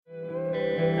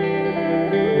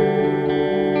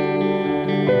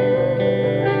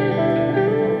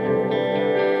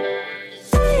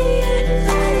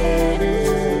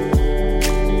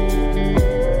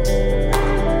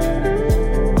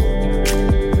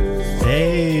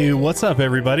What's up,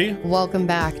 everybody? Welcome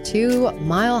back to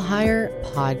Mile Higher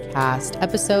Podcast,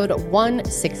 episode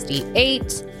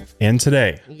 168. And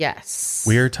today, yes,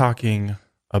 we are talking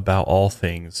about all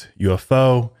things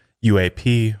UFO,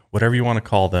 UAP, whatever you want to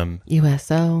call them.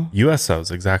 USOs,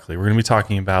 exactly. We're going to be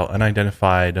talking about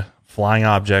unidentified flying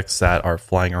objects that are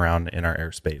flying around in our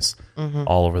airspace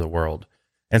all over the world.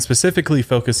 And specifically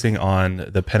focusing on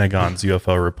the Pentagon's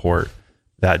UFO report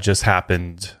that just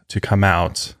happened to come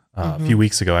out a few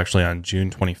weeks ago. Actually, on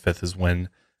June 25th is when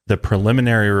the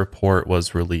preliminary report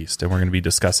was released. And we're going to be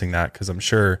discussing that because I'm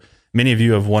sure many of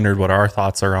you have wondered what our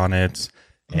thoughts are on it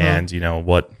and, you know,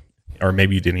 what, or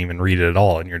maybe you didn't even read it at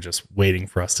all and you're just waiting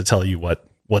for us to tell you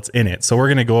what's in it. So we're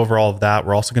going to go over all of that.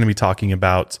 We're also going to be talking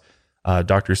about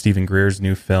Dr. Stephen Greer's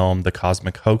new film, The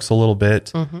Cosmic Hoax, a little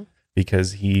bit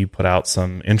because he put out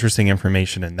some interesting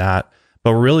information in that.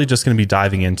 But we're really just going to be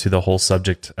diving into the whole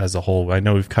subject as a whole. I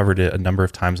know we've covered it a number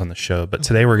of times on the show, but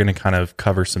today we're going to kind of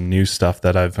cover some new stuff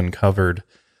that I've uncovered,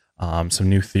 some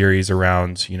new theories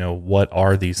around, you know, what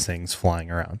are these things flying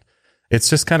around?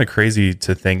 It's just kind of crazy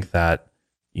to think that,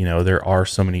 you know, there are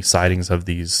so many sightings of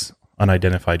these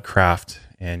unidentified craft,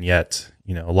 and yet,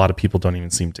 you know, a lot of people don't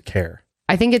even seem to care.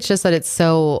 I think it's just that it's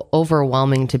so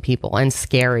overwhelming to people and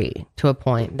scary to a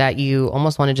point that you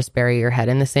almost want to just bury your head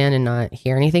in the sand and not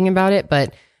hear anything about it.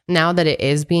 But now that it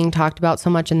is being talked about so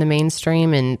much in the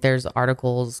mainstream and there's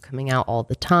articles coming out all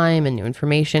the time and new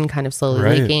information kind of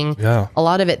slowly leaking, a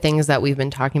lot of it things that we've been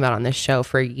talking about on this show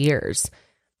for years.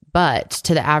 But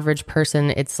to the average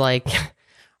person, it's like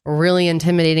really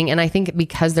intimidating. And I think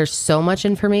because there's so much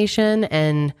information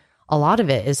and a lot of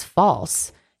it is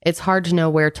false, it's hard to know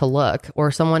where to look, or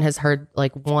someone has heard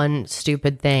like one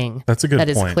stupid thing that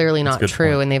is clearly not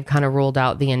true, and they've kind of ruled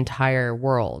out the entire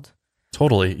world.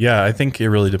 Totally. Yeah, I think it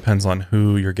really depends on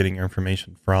who you're getting your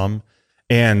information from,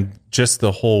 and just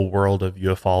the whole world of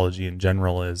ufology in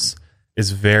general is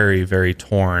very, very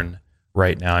torn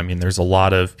right now. I mean, there's a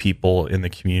lot of people in the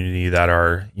community that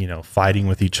are, you know, fighting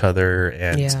with each other,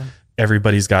 and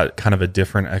everybody's got kind of a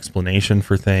different explanation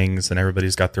for things, and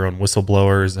everybody's got their own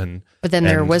whistleblowers. But then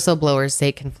their whistleblowers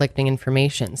say conflicting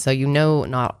information. So, you know,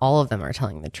 not all of them are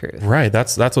telling the truth. Right.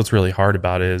 That's what's really hard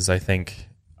about it is I think,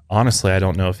 honestly, I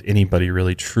don't know if anybody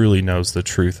really truly knows the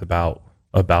truth about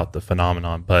the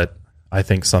phenomenon, but I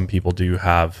think some people do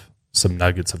have some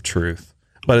nuggets of truth.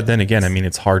 But then again, I mean,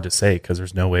 it's hard to say because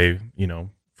there's no way, you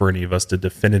know, for any of us to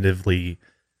definitively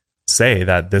say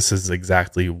that this is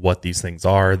exactly what these things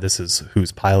are. This is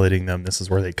who's piloting them. This is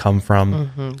where they come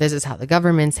from. This is how the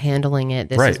government's handling it.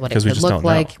 This is what it could look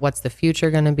like. What's the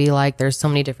future going to be like? There's so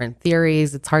many different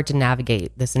theories. It's hard to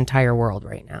navigate this entire world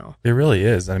right now. It really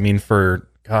is. I mean, for,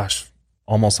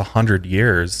 almost 100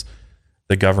 years,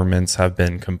 the governments have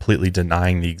been completely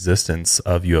denying the existence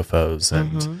of UFOs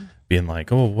and being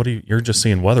like, oh, you're just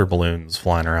seeing weather balloons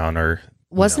flying around. Or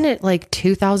wasn't it like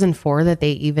 2004 that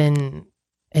they even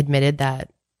admitted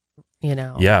that, you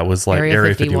know, it was like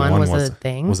Area 51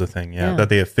 was a thing. That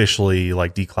they officially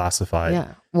like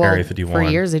declassified. Area 51 for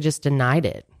years they just denied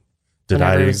it.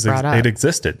 It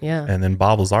existed. And then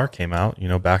Bob Lazar came out, you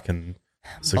know, back in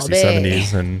 60s,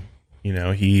 70s, and you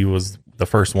know, he was the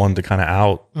first one to kind of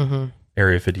out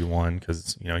Area 51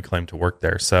 because, you know, he claimed to work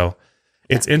there. So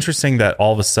it's interesting that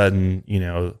all of a sudden, you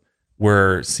know,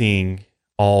 we're seeing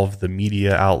all of the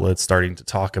media outlets starting to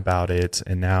talk about it.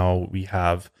 And now we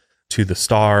have To the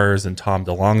Stars and Tom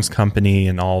DeLonge's company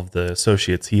and all of the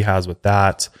associates he has with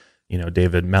that, you know,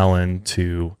 David Mellon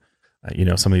to, you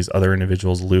know, some of these other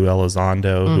individuals, Lou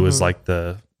Elizondo, who was like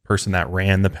the person that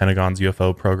ran the Pentagon's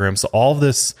UFO program. So all of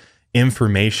this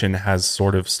information has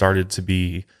sort of started to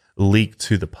be leaked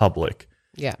to the public.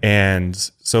 Yeah. And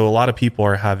so a lot of people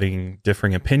are having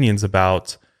differing opinions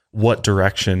about what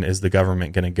direction is the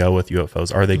government going to go with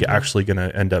UFOs? Are they actually going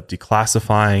to end up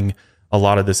declassifying a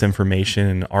lot of this information?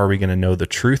 And are we going to know the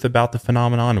truth about the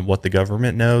phenomenon and what the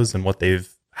government knows and what they've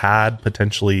had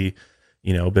potentially,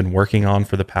 you know, been working on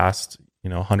for the past, you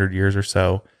know, 100 years or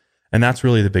so? And that's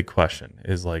really the big question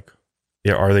is like,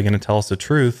 are they going to tell us the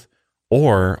truth,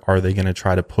 or are they going to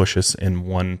try to push us in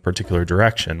one particular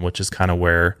direction, which is kind of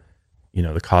where, you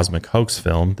know, the Cosmic Hoax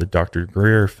film, the Dr.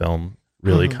 Greer film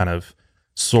really kind of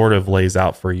sort of lays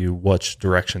out for you which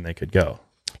direction they could go.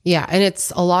 Yeah. And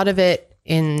it's a lot of it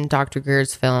in Dr.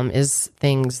 Greer's film is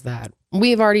things that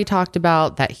we've already talked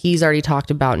about, that he's already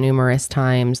talked about numerous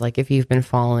times. Like if you've been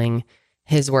following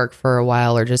his work for a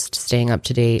while or just staying up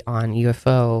to date on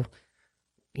UFO,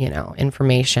 you know,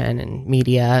 information and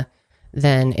media,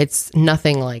 then it's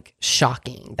nothing like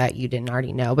shocking that you didn't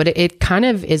already know. But it kind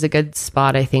of is a good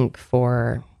spot, I think,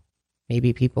 for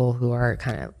maybe people who are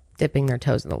kind of dipping their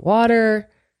toes in the water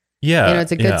Yeah.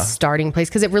 It's a good starting place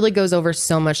because it really goes over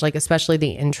so much, like, especially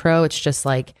the intro. It's just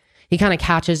like he kind of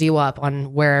catches you up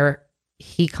on where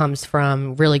he comes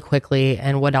from really quickly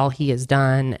and what all he has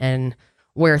done and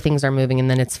where things are moving. And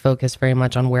then it's focused very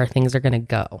much on where things are going to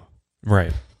go.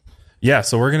 Right. Yeah.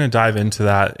 So we're going to dive into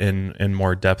that in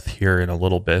more depth here in a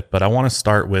little bit, but I want to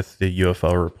start with the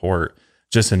UFO report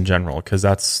just in general, because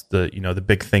that's the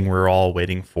big thing we're all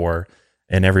waiting for.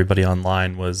 And everybody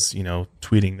online was,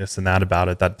 tweeting this and that about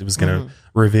it, that it was going to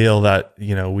reveal that,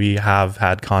 we have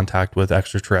had contact with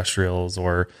extraterrestrials,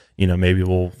 or, maybe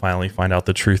we'll finally find out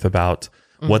the truth about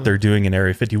what they're doing in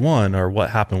Area 51 or what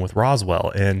happened with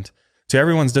Roswell. And to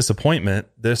everyone's disappointment,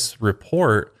 this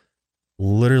report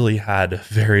literally had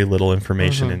very little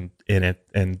information in it,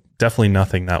 and definitely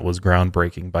nothing that was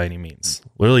groundbreaking by any means.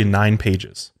 Literally 9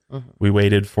 pages. We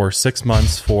waited for 6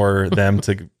 months for them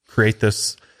to create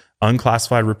this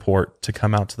unclassified report to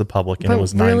come out to the public, and but it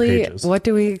was 9 pages. What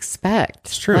do we expect?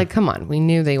 It's true. Like, come on, we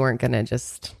knew they weren't going to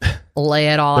just lay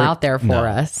it all out there for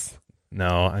us.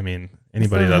 No, I mean,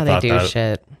 anybody that thought that,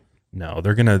 shit. No,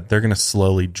 they're gonna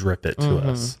slowly drip it to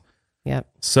us. Yep.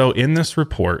 So in this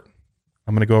report,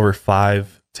 I'm gonna go over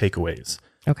 5 takeaways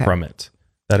from it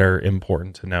that are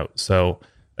important to note. So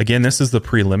again, this is the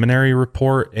preliminary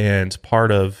report, and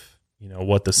part of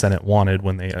what the Senate wanted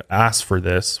when they asked for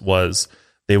this was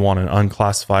they want an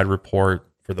unclassified report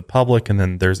for the public, and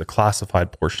then there's a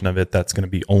classified portion of it that's going to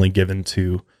be only given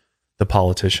to the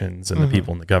politicians and the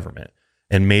people in the government.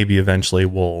 And maybe eventually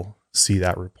we'll see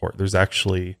that report. There's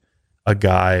actually a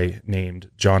guy named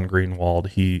John Greenwald.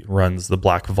 He runs the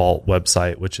Black Vault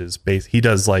website, which is he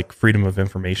does like Freedom of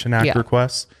Information Act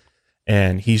requests.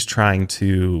 And he's trying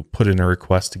to put in a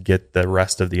request to get the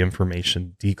rest of the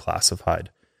information declassified,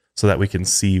 so that we can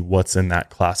see what's in that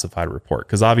classified report.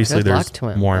 Because obviously there's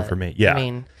more information. Yeah. I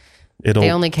mean,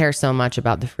 they only care so much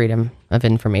about the Freedom of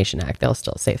Information Act. They'll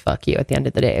still say, fuck you at the end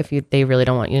of the day if they really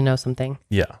don't want you to know something.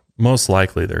 Yeah. Most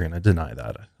likely they're going to deny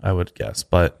that, I would guess.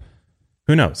 But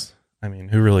who knows? I mean,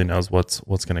 who really knows what's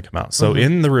going to come out? So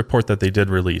in the report that they did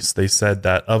release, they said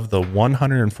that of the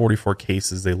 144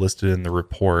 cases they listed in the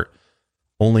report,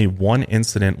 only 1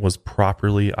 incident was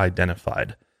properly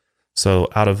identified. So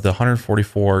out of the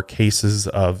 144 cases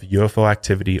of UFO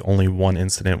activity, only 1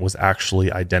 incident was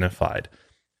actually identified.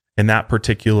 And that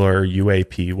particular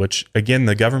UAP, which again,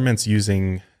 the government's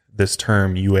using this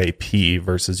term UAP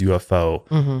versus UFO.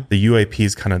 The UAP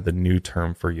is kind of the new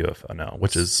term for UFO now,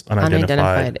 which is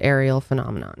unidentified aerial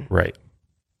phenomenon. Right.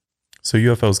 So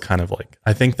UFO is kind of like,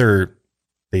 I think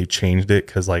they changed it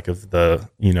because like of the,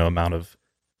 amount of,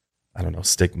 I don't know,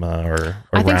 stigma or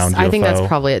around UFO. I think that's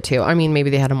probably it too. I mean, maybe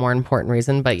they had a more important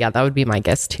reason, but yeah, that would be my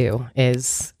guess too,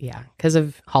 is because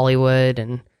of Hollywood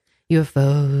and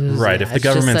UFOs. Right. If the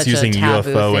government's using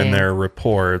UFO in their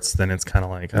reports, then it's kind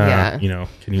of like,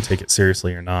 can you take it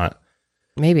seriously or not?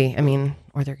 Maybe. I mean,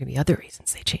 or there could be other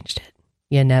reasons they changed it.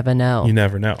 You never know. You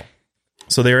never know.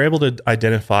 So they were able to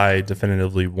identify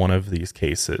definitively one of these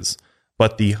cases,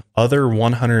 but the other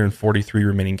 143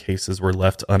 remaining cases were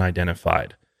left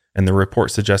unidentified. And the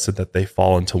report suggested that they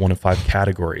fall into one of 5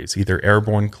 categories, either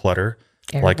airborne clutter,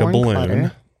 like a balloon.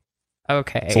 Clutter.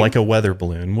 Okay. So like a weather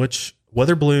balloon, which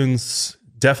weather balloons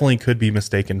definitely could be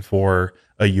mistaken for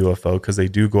a UFO because they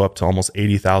do go up to almost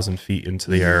 80,000 feet into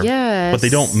the air. Yes. But they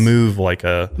don't move like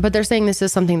a... But they're saying this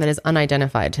is something that is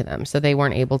unidentified to them. So they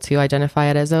weren't able to identify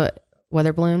it as a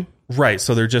weather balloon? Right.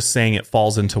 So they're just saying it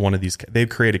falls into one of these. They've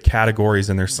created categories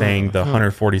and they're saying the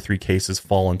 143 cases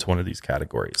fall into one of these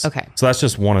categories. Okay. So that's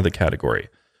just one of the category.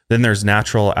 Then there's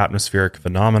natural atmospheric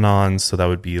phenomenon. So that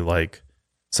would be like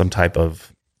some type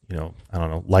of, I don't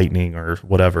know, lightning or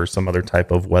whatever, some other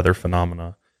type of weather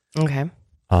phenomena. Okay.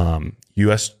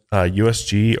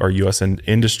 USG or US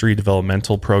Industry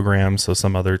Developmental Program, so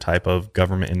some other type of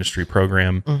government industry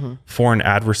program. Foreign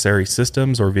adversary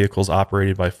systems or vehicles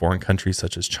operated by foreign countries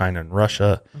such as China and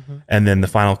Russia. And then the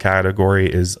final category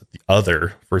is the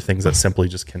other, for things that simply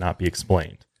just cannot be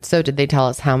explained. So did they tell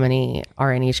us how many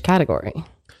are in each category?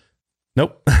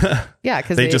 Nope. Yeah,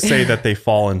 because they just say that they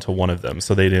fall into one of them.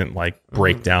 So they didn't like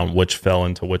break down which fell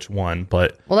into which one.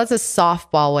 But well, that's a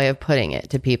softball way of putting it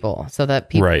to people, so that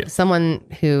people, someone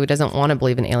who doesn't want to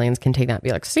believe in aliens, can take that and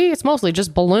be like, "See, it's mostly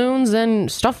just balloons and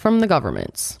stuff from the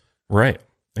governments." Right.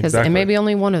 Exactly. And maybe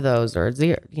only one of those, or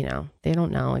zero. They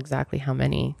don't know exactly how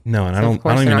many. No, and I don't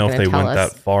even know if they went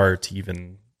that far to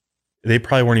even. They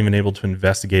probably weren't even able to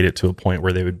investigate it to a point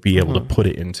where they would be able to put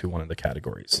it into one of the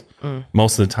categories.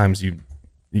 Most of the times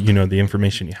the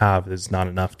information you have is not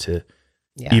enough to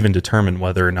even determine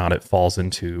whether or not it falls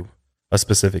into a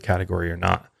specific category or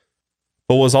not.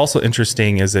 But what was also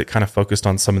interesting is it kind of focused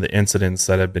on some of the incidents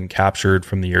that had been captured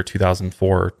from the year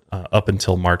 2004 up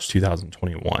until March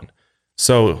 2021.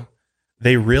 So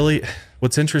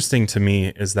what's interesting to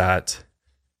me is that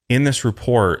in this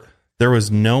report, there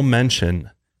was no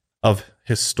mention of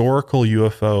historical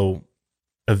UFO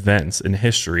events in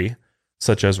history,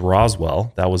 such as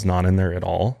Roswell. That was not in there at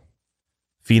all.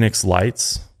 Phoenix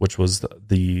Lights, which was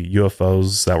the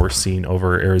UFOs that were seen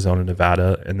over Arizona,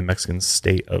 Nevada, and the Mexican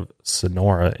state of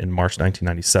Sonora in March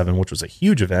 1997, which was a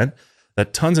huge event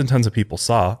that tons and tons of people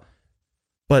saw.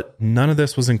 But none of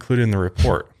this was included in the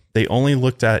report. They only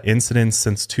looked at incidents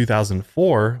since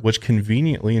 2004, which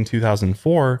conveniently in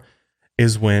 2004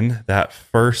 is when that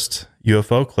first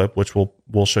UFO clip, which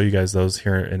we'll show you guys those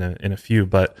here in a few,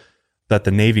 but that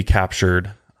the Navy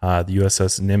captured, the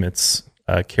USS Nimitz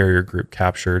carrier group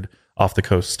captured off the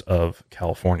coast of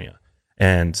California.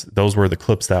 And those were the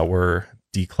clips that were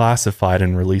declassified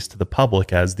and released to the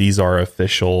public as these are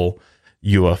official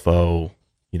UFO,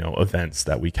 events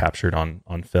that we captured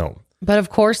on film. But of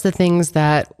course, the things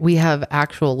that we have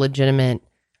actual legitimate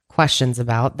questions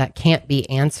about that can't be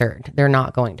answered, they're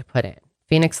not going to put in.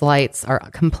 Phoenix Lights are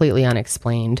completely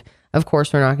unexplained. Of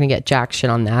course, we're not going to get jack shit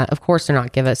on that. Of course, they're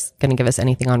not going to give us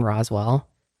anything on Roswell.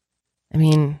 I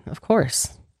mean, of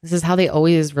course. This is how they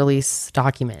always release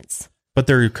documents. But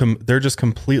they're just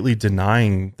completely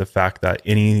denying the fact that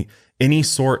any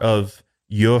sort of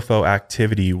UFO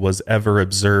activity was ever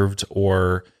observed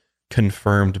or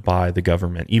confirmed by the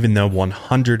government, even though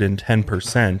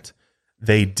 110%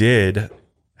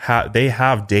 they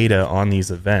have data on these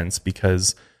events,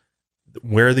 because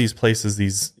where these places,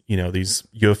 these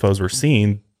UFOs were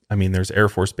seen, I mean, there's Air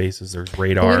Force bases, there's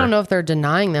radar. But we don't know if they're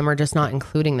denying them or just not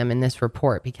including them in this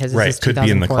report, because this is could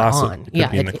be in the on.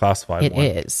 classified it one.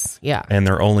 It is, yeah. And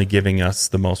they're only giving us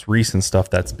the most recent stuff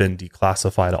that's been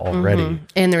declassified already. Mm-hmm.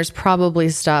 And there's probably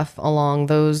stuff along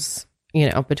those,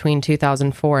 between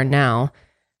 2004 and now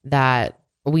that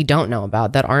we don't know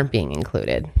about that aren't being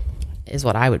included, is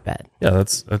what I would bet. Yeah,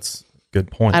 that's a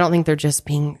good point. I don't think they're just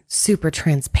being super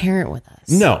transparent with us.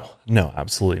 No,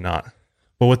 absolutely not.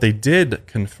 But what they did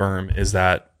confirm is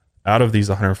that out of these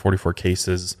 144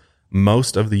 cases,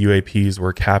 most of the UAPs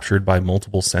were captured by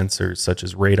multiple sensors, such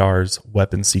as radars,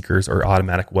 weapon seekers, or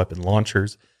automatic weapon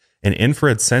launchers, and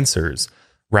infrared sensors,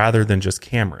 rather than just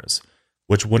cameras,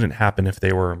 which wouldn't happen if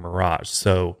they were a mirage.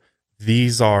 So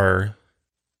these are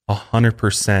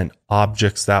 100%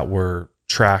 objects that were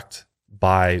tracked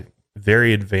by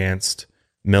very advanced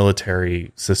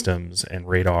military systems and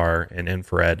radar and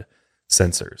infrared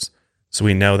sensors. So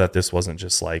we know that this wasn't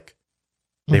just like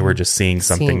they were just seeing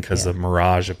something because a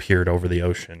mirage appeared over the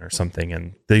ocean or something.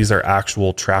 And these are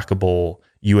actual trackable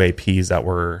UAPs that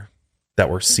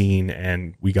were seen,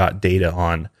 and we got data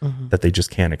on that they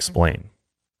just can't explain.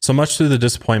 So much to the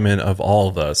disappointment of all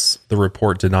of us, the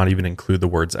report did not even include the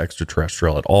words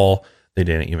extraterrestrial at all. They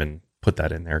didn't even put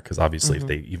that in there because obviously if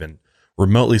they even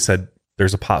remotely said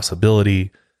there's a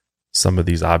possibility some of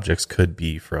these objects could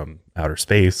be from outer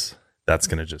space, that's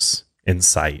going to just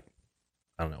incite,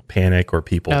 I don't know, panic or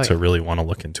people to really want to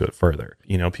look into it further.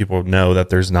 People know that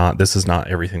this is not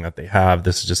everything that they have.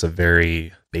 This is just a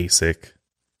very basic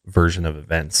version of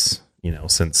events,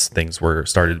 since things were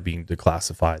started being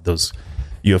declassified, those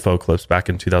UFO clips back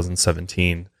in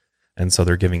 2017. And so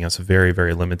they're giving us very,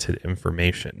 very limited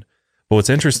information. But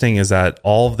what's interesting is that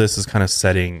all of this is kind of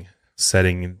setting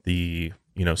the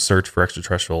search for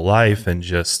extraterrestrial life and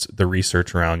just the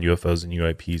research around UFOs and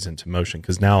UAPs into motion.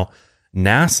 Because now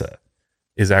NASA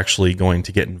is actually going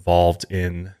to get involved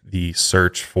in the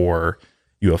search for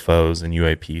UFOs and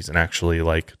UAPs and actually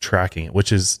like tracking it,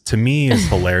 which is, to me, is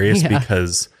hilarious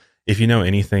because if you know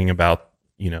anything about,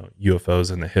 UFOs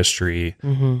and the history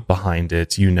behind it,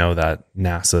 that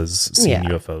NASA's seen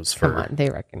UFOs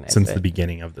they recognize since the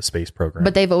beginning of the space program.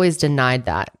 But they've always denied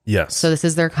that. Yes. So this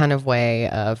is their kind of way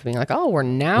of being like, oh, we're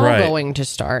now going to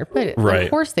start. But of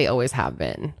course they always have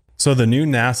been. So the new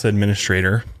NASA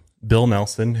administrator, Bill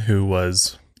Nelson, who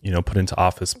was, put into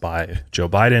office by Joe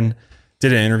Biden,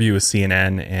 did an interview with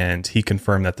CNN, and he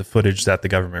confirmed that the footage that the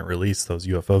government released, those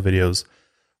UFO videos,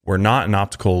 were not an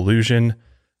optical illusion.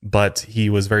 But he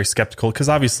was very skeptical because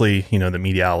obviously, the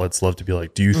media outlets love to be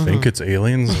like, do you think it's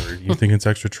aliens or do you think it's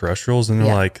extraterrestrials? And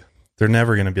they're like, they're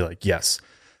never going to be like, yes.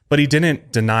 But he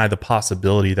didn't deny the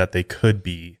possibility that they could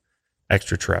be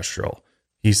extraterrestrial.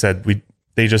 He said,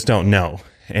 they just don't know.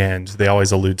 And they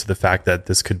always allude to the fact that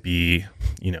this could be,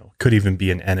 could even be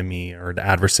an enemy or an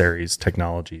adversary's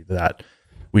technology that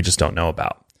we just don't know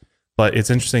about. But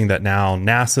it's interesting that now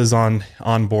NASA's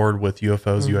on board with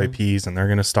UFOs, UAPs, and they're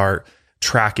going to start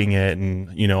tracking it,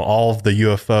 and all of the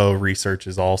UFO research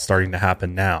is all starting to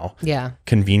happen now. Yeah.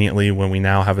 Conveniently, when we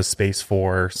now have a Space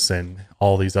Force and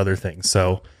all these other things.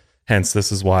 So hence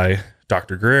this is why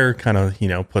Dr. Greer kind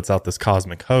of, puts out this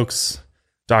cosmic hoax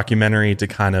documentary to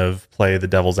kind of play the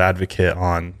devil's advocate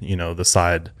on, the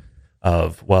side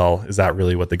of, well, is that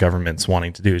really what the government's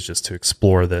wanting to do, is just to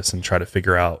explore this and try to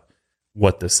figure out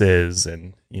what this is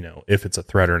and, if it's a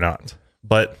threat or not.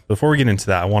 But before we get into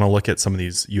that, I want to look at some of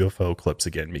these UFO clips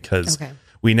again, because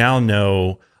we now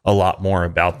know a lot more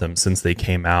about them since they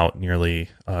came out nearly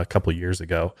a couple years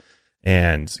ago.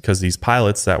 And because these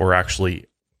pilots that were actually,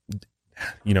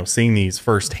 seeing these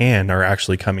firsthand are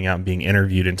actually coming out and being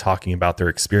interviewed and talking about their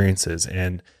experiences.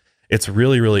 And it's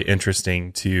really, really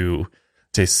interesting to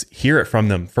hear it from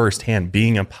them firsthand.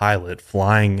 Being a pilot,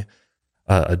 flying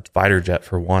a fighter jet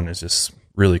for one is just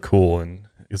really cool. And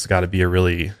it's got to be a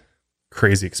really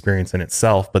crazy experience in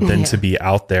itself, but then to be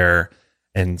out there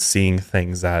and seeing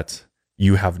things that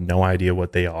you have no idea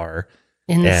what they are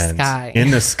in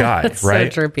the sky,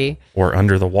 right? So trippy. Or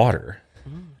under the water.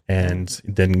 And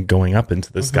then going up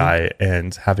into the sky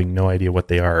and having no idea what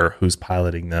they are or who's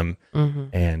piloting them.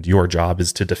 And your job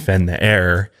is to defend the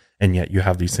air. And yet you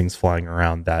have these things flying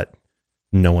around that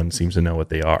no one seems to know what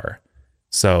they are.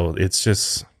 So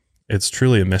it's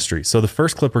truly a mystery. So the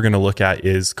first clip we're going to look at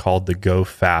is called the Go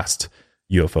Fast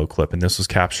UFO clip. And this was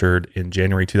captured in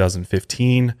January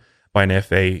 2015 by an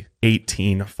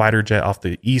F-18 fighter jet off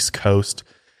the East Coast.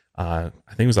 I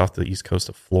think it was off the East Coast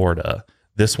of Florida.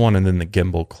 This one and then the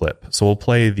gimbal clip. So we'll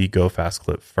play the Go Fast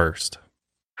clip first.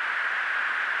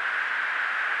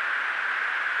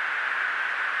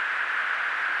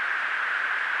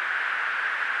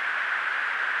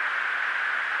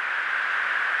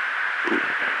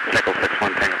 Nickel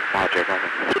 61 Tango, Roger, over.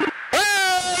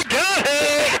 Oh, got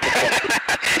it!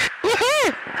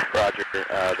 Woohoo! Roger,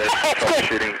 there's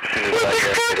troubleshooting.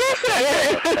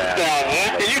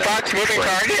 Did you box moving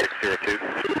target? 02.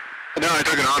 No, I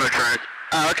took an auto track.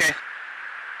 Oh, okay.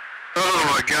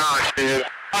 Oh my gosh, dude.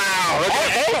 Wow, look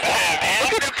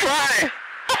at it fly!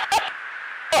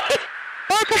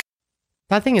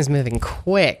 That thing is moving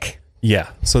quick.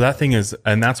 Yeah. So that thing is,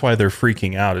 and that's why they're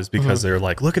freaking out, is because they're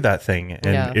like, look at that thing.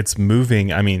 And it's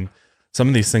moving. I mean, some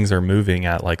of these things are moving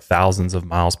at like thousands of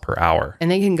miles per hour. And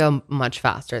they can go much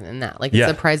faster than that. Like it's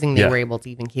surprising they were able to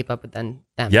even keep up with them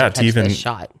to catch even this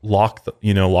shot. Lock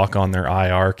on their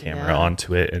IR camera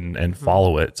onto it and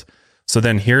follow it. So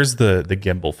then here's the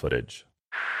gimbal footage.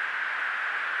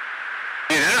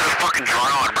 Dude, this is a fucking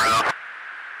drone, bro.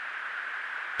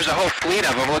 There's a whole fleet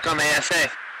of them. Look on the ASA.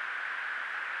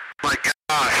 My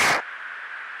gosh.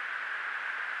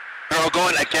 They're all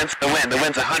going against the wind. The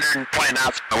wind's 120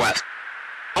 knots from the west.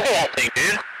 Look at that thing,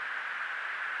 dude.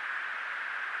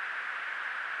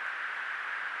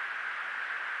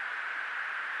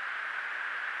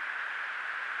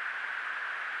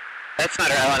 That's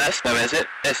not our LNS though, is it?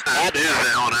 It's not. That is the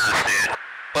LNS, dude.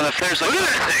 Well, if there's like... Look at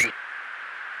that thing.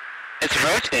 It's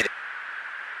rotating.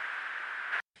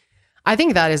 I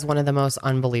think that is one of the most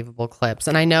unbelievable clips.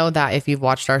 And I know that if you've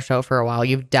watched our show for a while,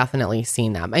 you've definitely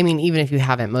seen them. I mean, even if you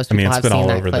haven't, most people have seen that clip. It's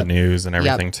been all over the news and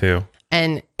everything too.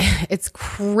 And it's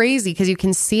crazy because you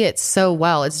can see it so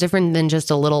well. It's different than just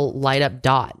a little light up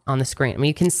dot on the screen. I mean,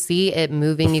 you can see it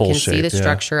moving. You can see the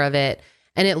structure of it.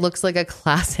 And it looks like a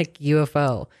classic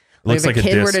UFO. Like if a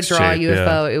kid were to draw a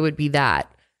UFO, it would be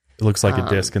that. It looks like a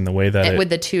disc in the way that with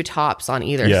the two tops on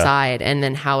either side, and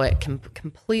then how it can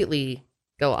completely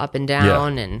go up and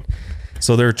down. And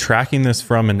so they're tracking this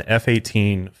from an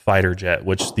F-18 fighter jet,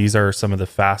 which these are some of the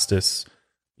fastest,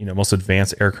 most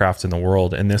advanced aircraft in the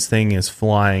world. And this thing is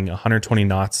flying 120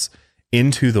 knots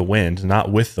into the wind,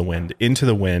 not with the wind, into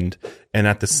the wind. And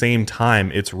at the same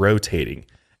time, it's rotating.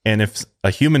 And if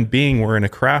a human being were in a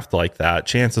craft like that,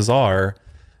 chances are,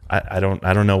 I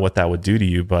don't know what that would do to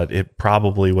you, but it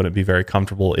probably wouldn't be very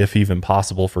comfortable, if even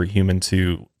possible, for a human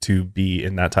to be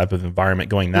in that type of environment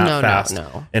going that fast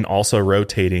and also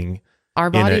rotating our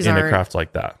bodies in a craft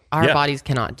like that. Our bodies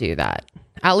cannot do that.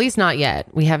 At least not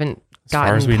yet. We haven't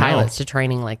gotten pilots to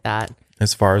training like that.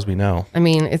 As far as we know. I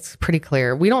mean, it's pretty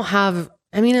clear. We don't have,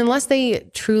 unless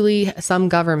some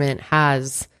government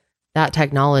has that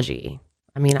technology.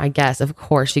 I mean, I guess, of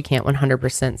course, you can't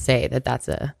 100% say that that's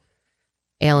a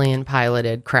alien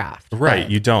piloted craft. Right.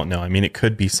 You don't know. I mean, it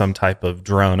could be some type of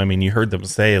drone. I mean, you heard them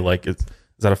say, like, is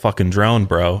that a fucking drone,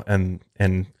 bro? And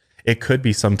it could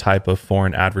be some type of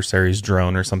foreign adversary's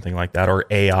drone or something like that, or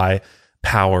AI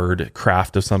powered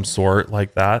craft of some sort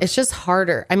like that. It's just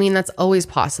harder. I mean, that's always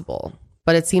possible,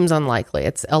 but it seems unlikely.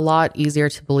 It's a lot easier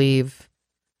to believe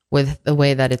with the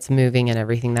way that it's moving and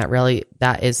everything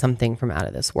that is something from out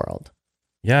of this world.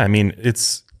 Yeah, I mean,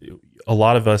 it's a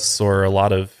lot of us or a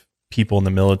lot of people in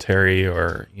the military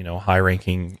or,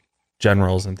 high-ranking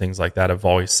generals and things like that have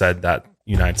always said that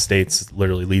United States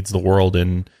literally leads the world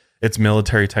in its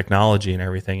military technology and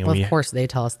everything. And well, of course they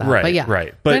tell us that. Right, but yeah.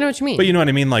 right. But I know what you mean. But you know what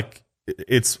I mean? Like,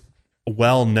 it's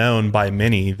well known by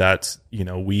many that,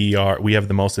 we have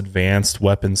the most advanced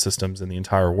weapon systems in the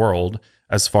entire world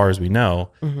as far as we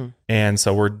know. Mm-hmm. And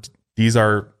so these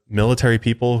are military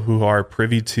people who are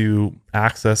privy to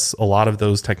access a lot of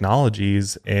those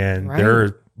technologies, and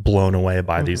they're blown away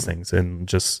by these things and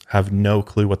just have no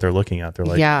clue what they're looking at. They're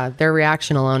like, yeah, their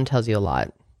reaction alone tells you a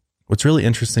lot. What's really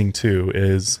interesting too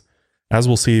is, as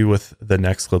we'll see with the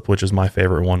next clip, which is my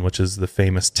favorite one, which is the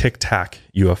famous Tic Tac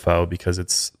UFO, because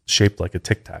it's shaped like a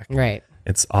Tic Tac. Right.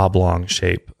 It's oblong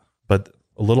shape, but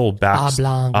a little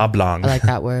oblong. Oblong. I like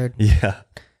that word. Yeah.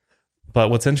 But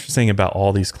what's interesting about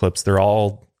all these clips, they're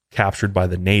all captured by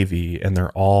the Navy and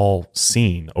they're all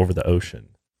seen over the ocean.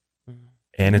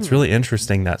 And it's really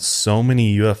interesting that so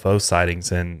many UFO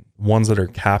sightings and ones that are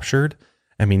captured,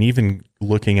 I mean, even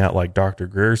looking at like Dr.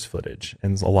 Greer's footage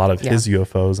and a lot of his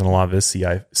UFOs and a lot of his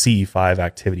CE5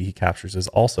 activity he captures is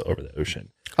also over the ocean.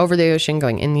 Over the ocean,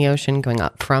 going in the ocean, going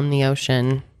up from the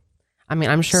ocean. I mean,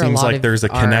 I'm sure Seems a lot like of there's a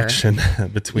connection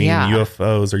between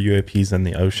UFOs or UAPs and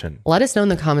the ocean. Let us know in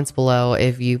the comments below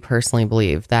if you personally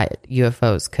believe that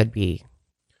UFOs could be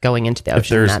going into the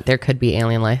ocean, and that there could be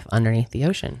alien life underneath the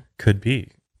ocean. Could be.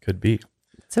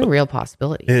 It's a real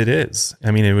possibility. It is.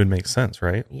 I mean, it would make sense,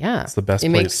 right? Yeah. It's the best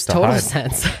place to hide. It makes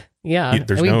total sense. Yeah.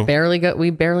 We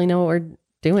barely know what we're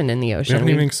doing in the ocean. We haven't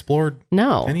even explored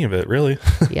any of it, really.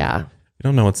 Yeah. We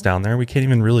don't know what's down there. We can't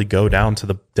even really go down to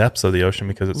the depths of the ocean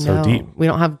because it's so deep. We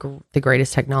don't have the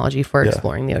greatest technology for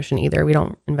exploring the ocean either. We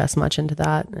don't invest much into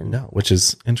that. No, which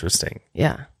is interesting.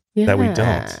 Yeah. That we don't.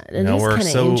 It is kind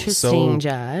of interesting,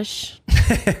 Josh.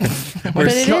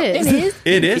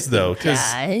 It is though,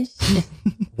 because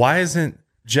why isn't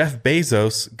Jeff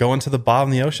Bezos going to the bottom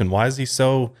of the ocean? Why are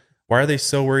they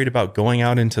so worried about going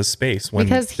out into space?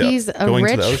 Because he's a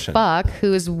rich fuck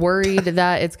who's worried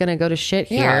that it's going to go to shit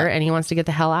here, and he wants to get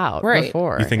the hell out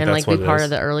before. You think and that's be what part it of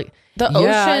the early. The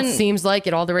ocean it seems like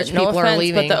it. All the rich no people offense, are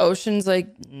leaving, but the ocean's like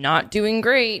not doing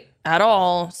great at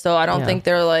all. So I don't think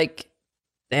they're like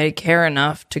they care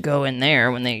enough to go in there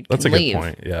when they That's can a leave. good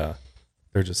point. Yeah.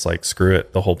 They're just like, screw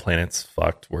it. The whole planet's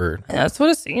fucked. That's what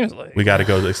it seems like. We got to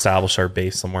go establish our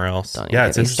base somewhere else.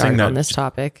 It's interesting that on this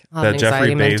topic that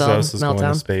Jeffrey Bezos is going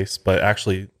to space, but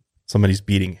actually somebody's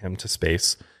beating him to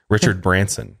space. Richard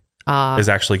Branson is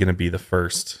actually going to be the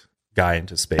first guy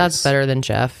into space. That's better than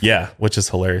Jeff. Yeah, which is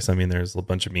hilarious. I mean, there's a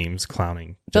bunch of memes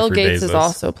clowning Bill Jeffrey Gates Bezos. is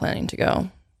also planning to go.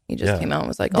 He just came out and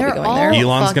was like, I'll be going there.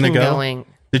 Elon's going to go.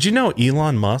 Did you know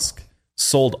Elon Musk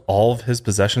sold all of his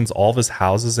possessions, all of his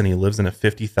houses, and he lives in a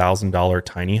 $50,000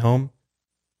 tiny home?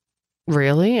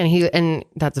 Really? And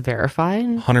that's verified?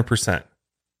 100%.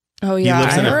 Oh yeah, he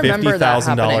lives in a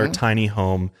 $50,000 tiny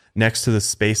home next to the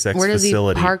SpaceX facility. Where does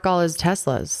he park all his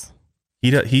Teslas?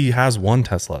 He has one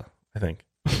Tesla, I think.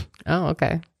 Oh,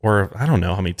 okay. Or I don't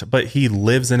know how many, but he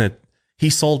lives in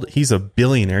he's a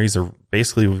billionaire. He's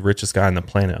basically the richest guy on the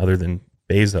planet other than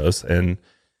Bezos. And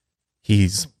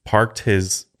he's parked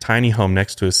his tiny home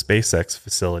next to his SpaceX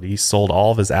facility. He sold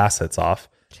all of his assets off.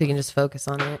 So he can just focus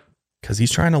on it. Because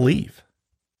he's trying to leave.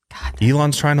 God,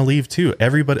 Elon's trying to leave too.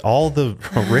 Everybody, all the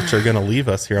rich are going to leave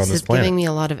us here on this planet. This is giving me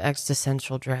a lot of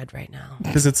existential dread right now.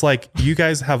 Because it's like, you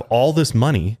guys have all this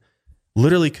money,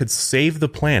 literally could save the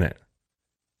planet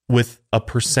with a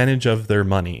percentage of their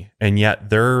money. And yet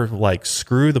they're like,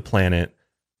 screw the planet.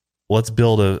 Let's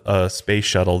build a space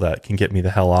shuttle that can get me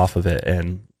the hell off of it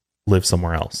and live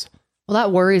somewhere else. Well,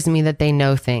 that worries me that they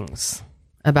know things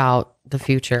about the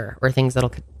future or things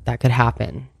that could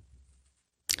happen.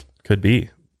 Could be.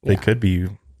 They could be,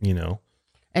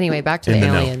 Anyway, back to the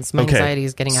aliens. My anxiety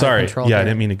is getting out of control. Yeah, I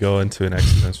didn't mean to go into an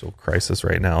existential crisis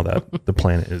right now that the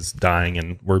planet is dying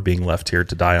and we're being left here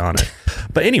to die on it.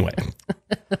 But anyway,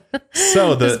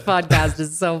 so this podcast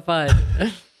is so fun.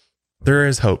 There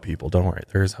is hope, people. Don't worry.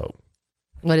 There is hope.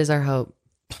 What is our hope?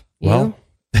 Well,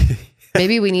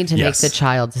 maybe we need to make the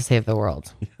child to save the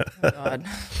world. Oh, God.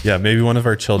 Yeah, maybe one of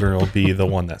our children will be the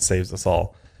one that saves us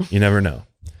all. You never know.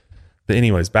 But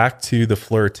anyways, back to the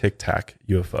FLIR Tic Tac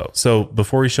UFO. So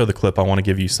before we show the clip, I want to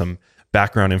give you some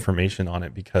background information on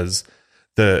it because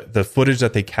the footage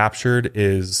that they captured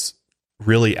is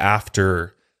really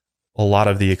after a lot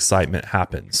of the excitement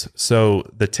happens. So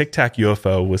the Tic Tac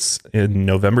UFO was in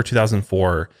November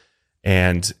 2004,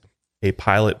 and a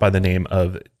pilot by the name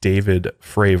of David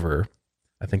Fravor,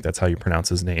 I think that's how you pronounce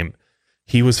his name,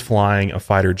 he was flying a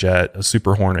fighter jet, a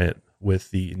Super Hornet,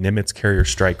 with the Nimitz Carrier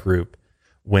Strike Group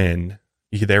when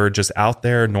they were just out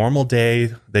there, normal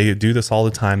day. They do this all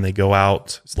the time. They go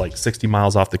out like 60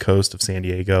 miles off the coast of San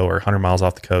Diego or 100 miles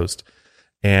off the coast,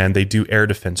 and they do air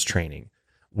defense training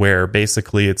where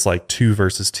basically it's like 2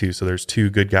 versus 2. So there's 2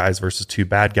 good guys versus 2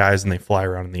 bad guys, and they fly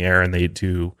around in the air, and they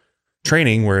do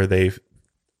training where they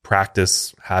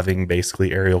practice having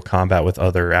basically aerial combat with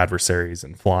other adversaries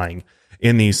and flying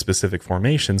in these specific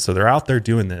formations. So they're out there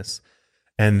doing this.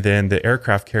 And then the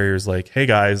aircraft carrier is like, hey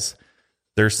guys,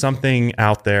 there's something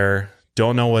out there.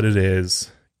 Don't know what it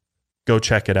is. Go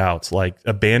check it out. Like,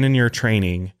 abandon your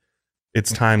training.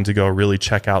 It's time to go really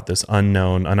check out this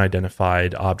unknown,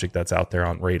 unidentified object that's out there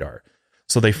on radar.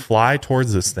 So they fly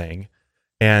towards this thing,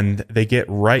 and they get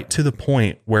right to the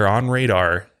point where on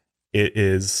radar it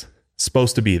is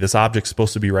supposed to be. This object's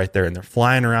supposed to be right there. And they're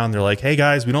flying around. They're like, hey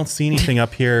guys, we don't see anything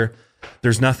up here.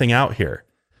 There's nothing out here.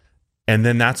 And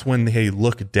then that's when they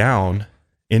look down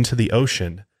into the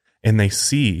ocean, and they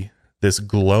see this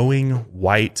glowing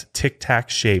white tic-tac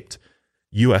shaped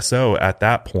USO at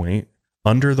that point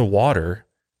under the water,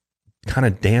 kind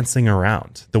of dancing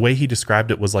around. The way he described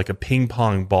it was like a ping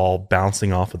pong ball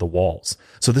bouncing off of the walls.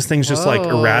 So this thing's just like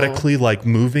erratically like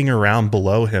moving around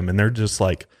below him, and they're just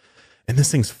like, and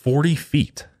this thing's 40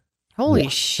 feet. Holy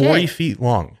shit. 40 feet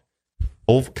long,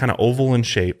 kind of oval in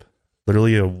shape,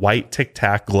 literally a white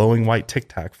tic-tac, glowing white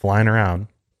tic-tac flying around.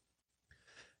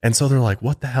 And so they're like,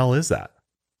 what the hell is that?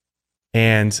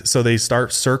 And so they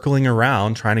start circling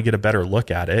around trying to get a better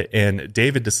look at it. And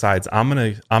David decides, I'm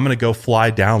gonna go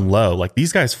fly down low. Like,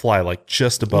 these guys fly like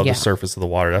just above the surface of the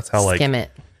water. That's how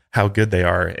how good they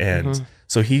are. And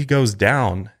so he goes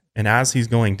down, and as he's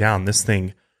going down, this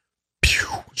thing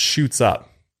shoots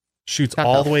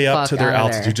all the way up to their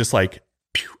altitude, just like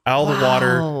out of the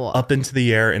water up into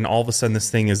the air. And all of a sudden this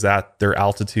thing is at their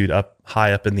altitude, up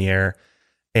high up in the air.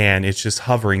 And it's just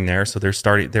hovering there. So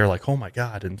they're like, oh my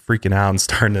God, and freaking out and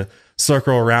starting to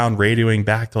circle around, radioing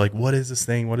back to like, what is this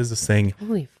thing? What is this thing?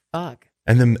 Holy fuck.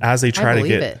 And then as they try to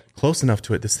get close enough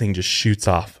to it, this thing just shoots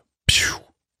off,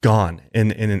 gone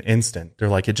in an instant. They're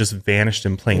like, it just vanished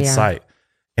in plain sight.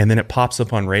 And then it pops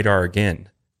up on radar again.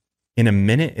 In a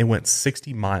minute, it went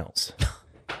 60 miles.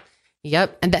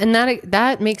 Yep. And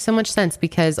that makes so much sense,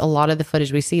 because a lot of the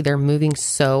footage we see, they're moving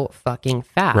so fucking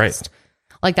fast. Right.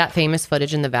 Like that famous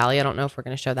footage in the valley. I don't know if we're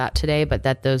going to show that today, but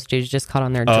that those dudes just caught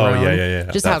on their drone. Oh, yeah.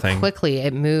 Just that how thing quickly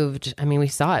it moved. I mean, we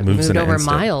saw it moved over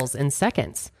miles in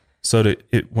seconds. So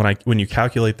when you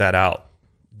calculate that out,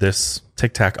 this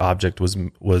Tic Tac object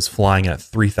was flying at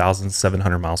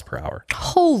 3,700 miles per hour.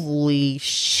 Holy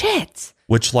shit.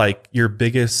 Which, like, your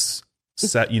biggest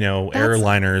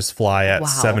airliners fly at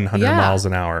 700 miles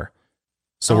an hour.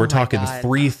 So we're talking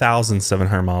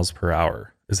 3,700 miles per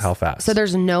hour is how fast. So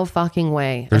there's no fucking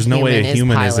way. There's no way a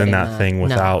human is in that thing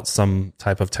without some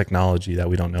type of technology that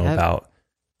we don't know about.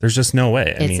 There's just no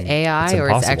way. It's AI or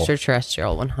it's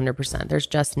extraterrestrial, 100%. There's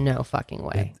just no fucking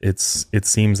way. It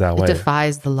seems that way. It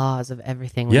defies the laws of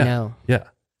everything we know. Yeah.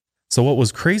 So what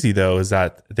was crazy though is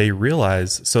that they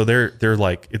realize, so they're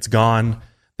like, it's gone.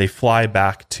 They fly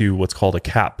back to what's called a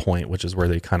cap point, which is where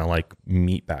they kind of like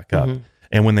meet back up.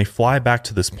 And when they fly back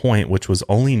to this point, which was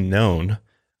only known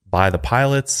by the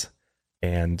pilots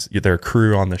and their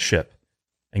crew on the ship,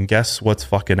 and guess what's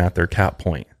fucking at their cap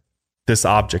point? This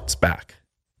object's back.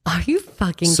 Are you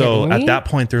fucking so kidding me? At that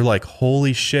point, they're like,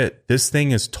 holy shit, this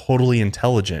thing is totally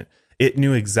intelligent. It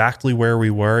knew exactly where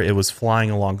we were. It was flying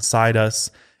alongside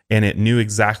us, and it knew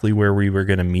exactly where we were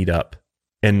going to meet up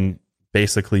and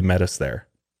basically met us there.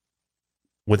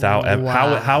 Without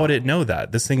how would it know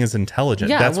that? This thing is intelligent.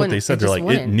 Yeah, that's what they said. They're like,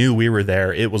 it knew we were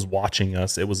there. It was watching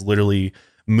us. It was literally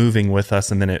moving with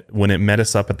us. And then when it met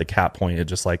us up at the cap point, it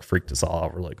just like freaked us all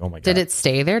out. We're like, oh my God. Did it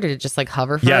stay there? Did it just like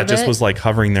hover for a bit? Yeah, it just was like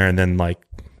hovering there, and then like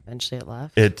eventually it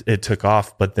left. It took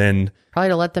off, but then probably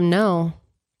to let them know.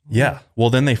 Yeah.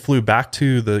 Well, then they flew back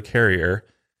to the carrier,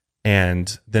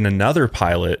 and then another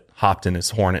pilot hopped in his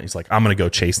Hornet. He's like, I'm going to go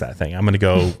chase that thing. I'm going to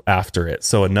go after it.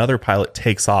 So another pilot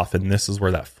takes off, and this is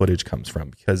where that footage comes from,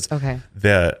 because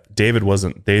they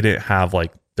didn't have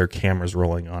like their cameras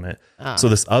rolling on it. So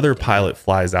this other pilot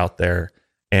flies out there,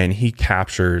 and he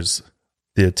captures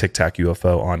the Tic Tac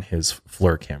UFO on his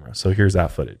FLIR camera. So here's that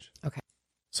footage. Okay.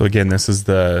 So again, this is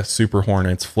the Super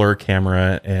Hornet's FLIR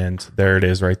camera, and there it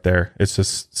is right there. It's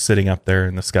just sitting up there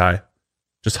in the sky,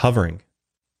 just hovering.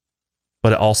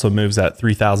 But it also moves at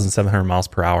 3,700 miles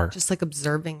per hour. Just like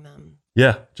observing them.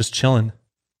 Yeah, just chilling.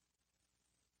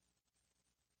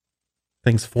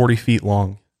 Thing's 40 feet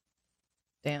long.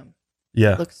 Damn.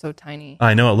 Yeah. It looks so tiny.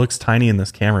 I know it looks tiny in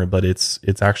this camera, but it's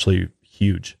actually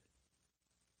huge.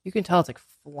 You can tell it's like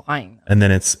flying. And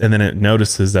then it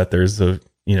notices that there's a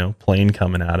plane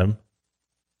coming at him,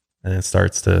 and it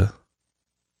starts to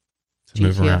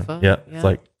move around. Yeah, it's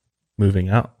like moving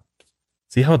out.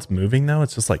 See how it's moving though?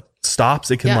 It's just like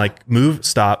stops. It can like move,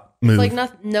 stop, move. It's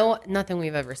like nothing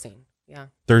we've ever seen. Yeah.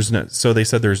 So they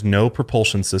said there's no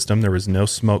propulsion system. There was no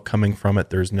smoke coming from it.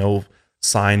 There's no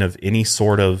sign of any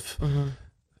sort of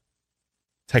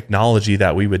technology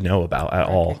that we would know about at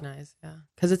all. Yeah.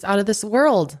 Because it's out of this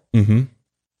world. Mm-hmm.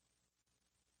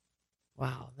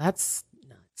 Wow. That's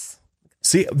nuts.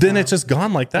 See, then it's just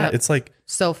gone like that. Yep. It's like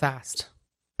so fast.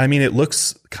 I mean, it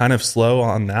looks kind of slow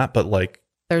on that, but like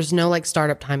there's no like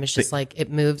startup time. It's just like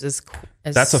it moves as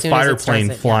that's a fighter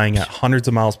plane flying at hundreds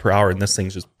of miles per hour, and this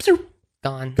thing's just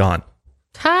gone.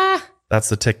 Ha! That's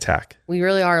the tic tac. We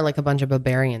really are like a bunch of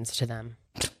barbarians to them.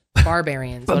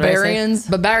 Barbarians. Barbarians.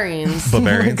 Barbarians. Oh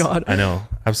my God. I know.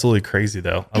 Absolutely crazy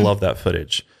though. I love that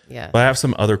footage. Yeah. But I have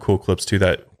some other cool clips too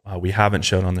that we haven't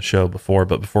shown on the show before.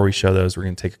 But before we show those, we're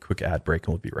going to take a quick ad break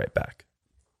and we'll be right back.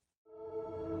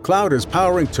 Cloud is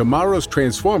powering tomorrow's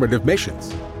transformative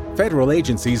missions. Federal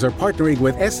agencies are partnering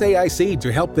with SAIC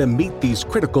to help them meet these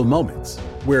critical moments,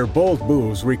 where bold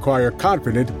moves require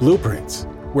confident blueprints,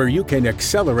 where you can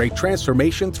accelerate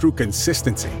transformation through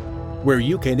consistency, where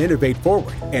you can innovate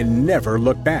forward and never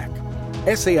look back.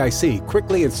 SAIC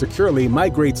quickly and securely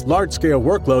migrates large-scale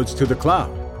workloads to the cloud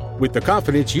with the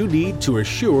confidence you need to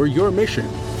assure your mission.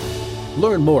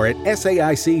 Learn more at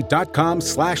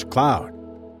saic.com/cloud.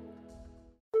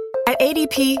 At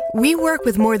ADP, we work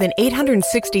with more than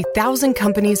 860,000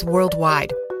 companies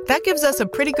worldwide. That gives us a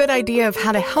pretty good idea of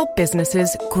how to help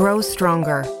businesses grow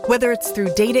stronger. Whether it's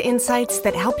through data insights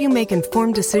that help you make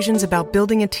informed decisions about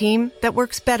building a team that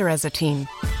works better as a team,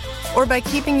 or by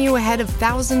keeping you ahead of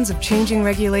thousands of changing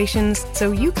regulations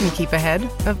so you can keep ahead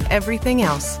of everything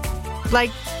else.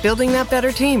 Like building that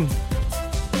better team.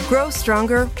 Grow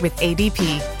stronger with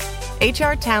ADP.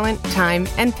 HR, talent, time,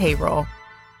 and payroll.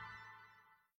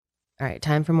 All right,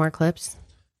 time for more clips.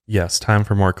 Yes, time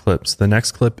for more clips. The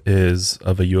next clip is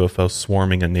of a UFO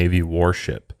swarming a Navy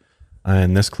warship.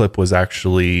 And this clip was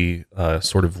actually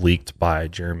sort of leaked by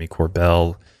Jeremy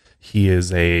Corbell. He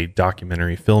is a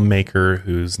documentary filmmaker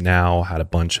who's now had a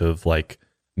bunch of like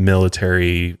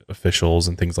military officials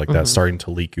and things like that starting to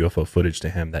leak UFO footage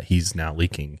to him that he's now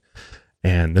leaking.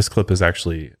 And this clip is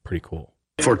actually pretty cool.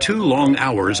 For 2 long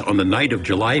hours on the night of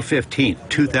July 15,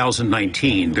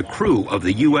 2019, the crew of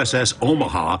the USS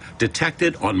Omaha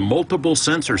detected on multiple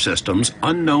sensor systems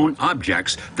unknown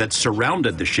objects that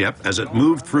surrounded the ship as it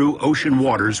moved through ocean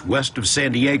waters west of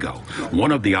San Diego.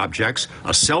 One of the objects,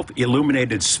 a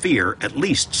self-illuminated sphere at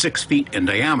least 6 feet in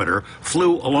diameter,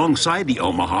 flew alongside the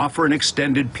Omaha for an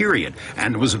extended period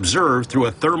and was observed through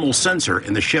a thermal sensor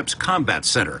in the ship's combat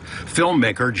center.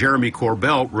 Filmmaker Jeremy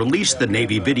Corbell released the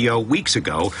Navy video weeks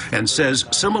ago and says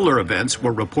similar events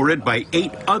were reported by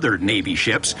 8 other Navy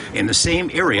ships in the same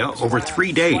area over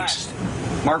 3 days.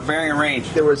 Mark bearing and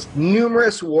range. There was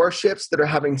numerous warships that are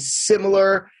having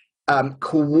similar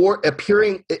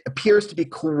appears to be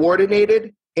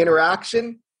coordinated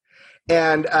interaction,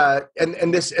 and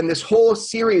this whole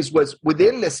series was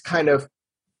within this kind of,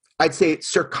 I'd say,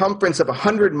 circumference of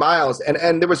 100 miles,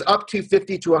 and there was up to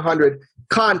 50 to 100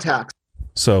 contacts.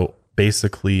 So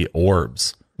basically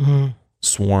orbs.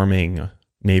 Swarming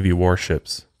Navy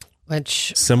warships,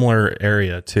 which similar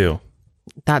area too.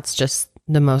 That's just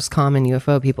the most common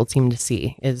UFO people seem to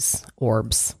see is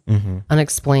orbs,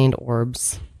 unexplained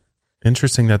orbs.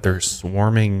 Interesting that they're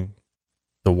swarming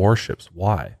the warships.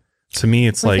 Why? To me,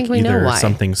 it's like either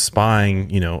something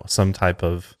spying, some type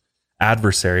of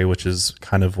adversary, which is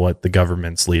kind of what the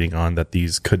government's leading on, that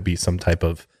these could be some type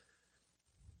of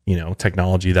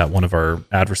technology that one of our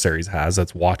adversaries has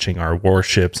that's watching our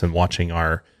warships and watching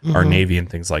our Navy and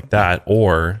things like that.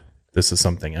 Or this is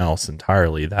something else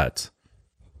entirely that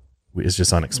is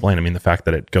just unexplained. I mean, the fact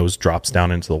that it drops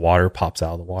down into the water, pops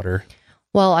out of the water.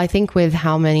 Well, I think with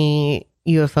how many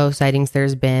UFO sightings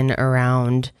there's been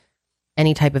around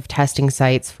any type of testing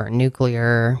sites for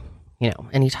nuclear,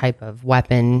 any type of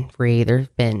weaponry, there's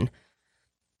been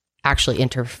actually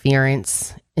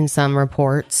interference in some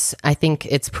reports. I think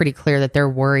it's pretty clear that they're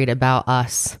worried about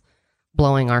us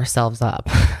blowing ourselves up.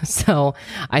 So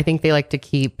I think they like to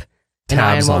keep an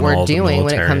eye on what we're doing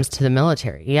when it comes to the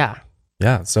military. Yeah.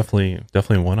 Yeah, it's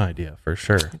definitely one idea for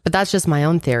sure. But that's just my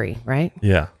own theory, right?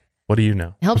 Yeah. What do you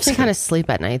know? It helps me kind of sleep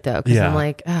at night though, because I'm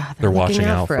like, they're watching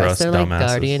out for us. They're like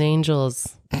guardian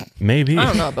angels. Maybe. I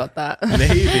don't know about that.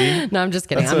 Maybe. No, I'm just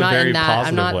kidding. I'm not in that.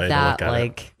 I'm not that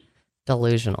like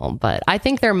delusional, but I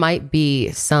think there might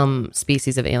be some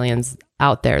species of aliens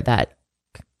out there that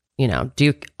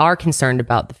are concerned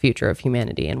about the future of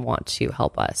humanity and want to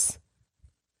help us.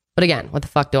 But again, what the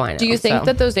fuck do I know? Do you think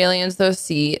that those aliens, though,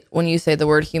 see when you say the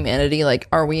word humanity, like,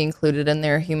 are we included in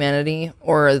their humanity,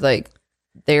 or like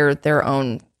they're their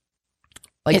own,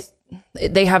 like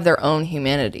they have their own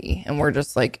humanity, and we're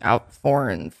just like out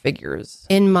foreign figures?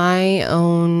 In my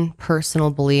own personal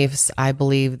beliefs, I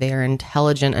believe they are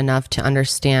intelligent enough to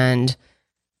understand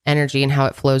energy and how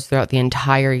it flows throughout the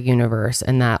entire universe,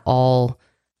 and that all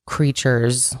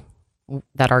creatures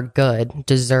that are good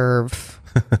deserve.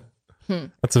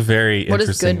 That's a very What does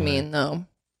interesting good mean, though?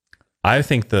 I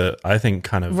think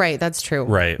kind of Right, that's true.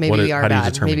 Right. Maybe we are how do you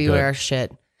bad. determine Maybe good? we are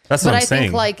shit. That's what but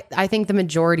I'm saying. I think the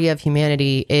majority of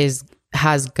humanity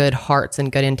has good hearts and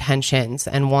good intentions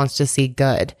and wants to see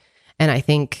good. And I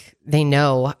think they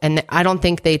know, and I don't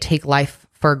think they take life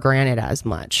for granted as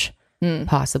much,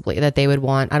 possibly, that they would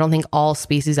want. I don't think all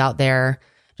species out there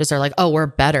just are like, oh, we're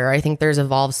better. I think there's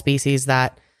evolved species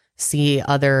that see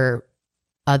other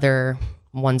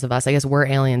ones of us, I guess we're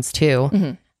aliens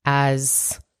too,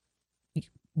 as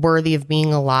worthy of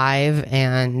being alive.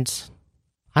 And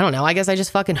I don't know. I guess I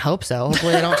just fucking hope so.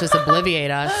 Hopefully they don't just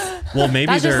obliviate us. Well, maybe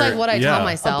that's just like what I tell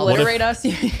myself. Obliterate us?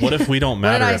 What if we don't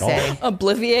matter What did I at say? all?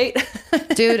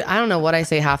 Obliviate? Dude, I don't know what I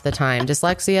say half the time.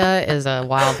 Dyslexia is a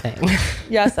wild thing.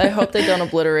 Yes, I hope they don't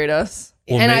obliterate us.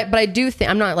 Well, but I do think,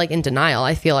 I'm not like in denial.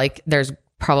 I feel like there's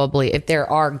probably, if there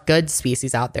are good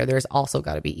species out there, there's also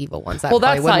got to be evil ones that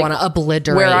probably would want to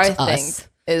obliterate where I us. think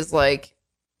is like,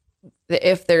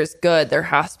 if there's good, there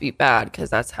has to be bad,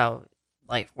 because that's how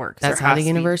life works. That's there how has the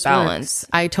to be universe balance. works.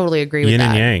 I totally agree with Yin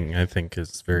that. and yang, I think,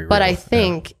 is very But real. I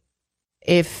think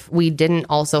if we didn't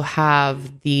also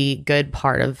have the good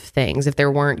part of things, if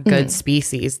there weren't good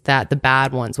species, that the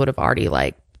bad ones would have already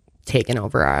like taken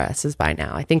over our asses by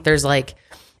now. I think there's like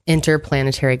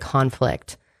interplanetary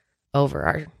conflict over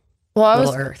our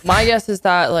little Earth. My guess is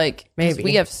that like Maybe.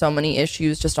 we have so many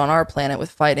issues just on our planet with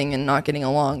fighting and not getting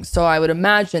along. So I would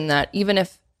imagine that even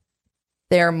if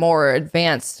they're more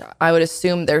advanced, I would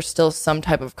assume there's still some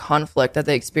type of conflict that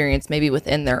they experience maybe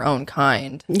within their own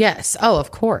kind. Yes. Oh,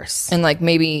 of course. And like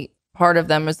maybe part of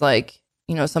them is like,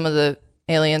 you know, some of the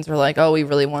aliens are like, oh, we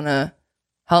really want to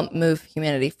help move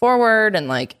humanity forward and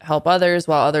like help others,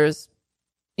 while others,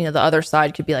 you know, the other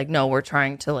side could be like, no, we're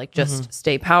trying to like just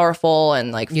stay powerful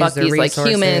and like Use fuck their these like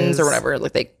humans resources. or whatever.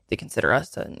 Like they consider us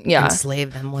to, yeah.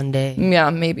 Enslave them one day. Yeah,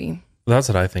 maybe. That's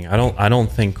what I think. I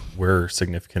don't think we're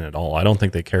significant at all. I don't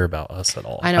think they care about us at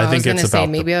all. I know. I think was going to it's say about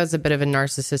maybe that was a bit of a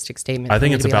narcissistic statement. I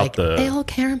think for me it's to be about like, the- they all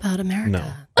care about America.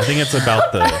 No, I think it's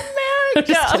about the.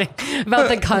 Just kidding. About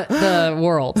the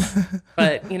world,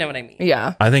 but you know what I mean.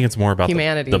 Yeah. I think it's more about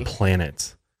Humanity. the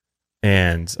planet,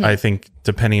 and I think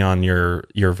depending on your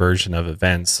version of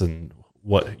events and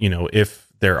what, you know, if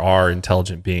there are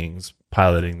intelligent beings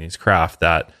piloting these craft,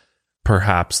 that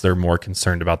perhaps they're more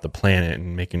concerned about the planet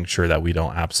and making sure that we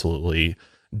don't absolutely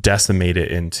decimate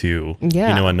it into, you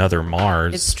know, another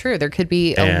Mars. It's true. There could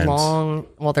be there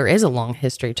is a long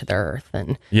history to the Earth,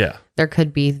 and there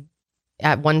could be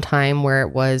at one time where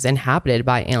it was inhabited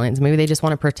by aliens. Maybe they just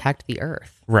want to protect the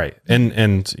Earth. Right.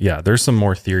 And yeah, there's some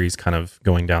more theories kind of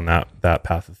going down that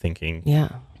path of thinking. Yeah.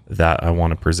 That I want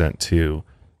to present too.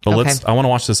 But I want to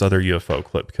watch this other UFO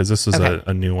clip, because this is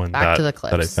a new one Back to the that I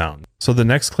clips. found. So the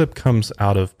next clip comes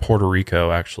out of Puerto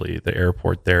Rico, actually, the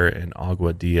airport there in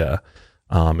Aguadilla.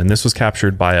 And this was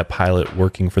captured by a pilot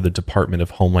working for the Department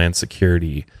of Homeland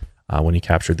Security when he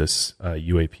captured this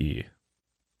UAP.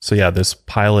 So yeah, this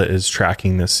pilot is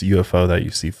tracking this UFO that you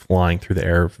see flying through the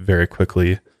air very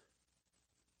quickly.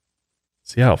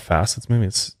 See how fast it's moving?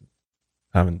 It's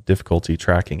having difficulty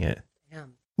tracking it.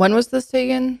 When was this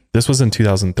taken? This was in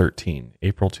 2013,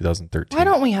 April 2013. Why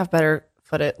don't we have better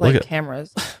footage, like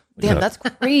cameras? Damn, that's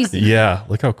crazy. Yeah,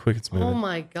 look how quick it's moving. Oh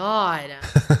my God.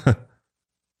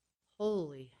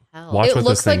 Holy hell. Watch It what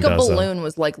looks this thing like a does, balloon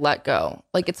was like let go.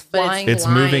 Like it's flying. It's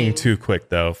moving too quick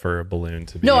though for a balloon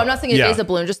to be. No, I'm not saying it is a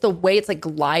balloon, just the way it's like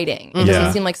gliding. It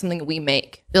doesn't seem like something we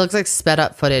make. It looks like sped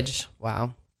up footage.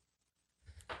 Wow.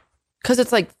 Because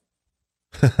it's like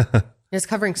it's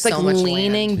covering it's so like much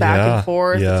leaning land. back and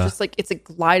forth. yeah. It's just like it's like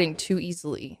gliding too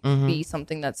easily to be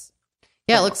something that's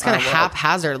Yeah, it looks kind of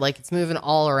haphazard, like it's moving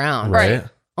all around. Right.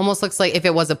 Almost looks like if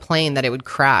it was a plane that it would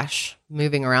crash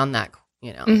moving around that,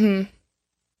 you know. Mm-hmm.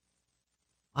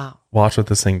 Wow. Watch what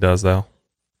this thing does though.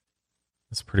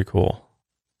 It's pretty cool.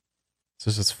 So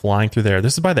it's just flying through there.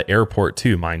 This is by the airport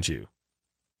too, mind you.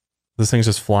 This thing's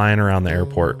just flying around the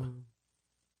airport.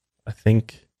 I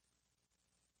think,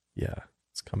 yeah,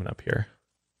 it's coming up here.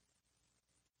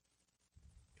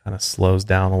 Kind of slows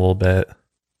down a little bit. I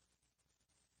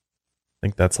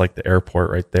think that's like the airport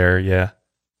right there. Yeah.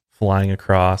 Flying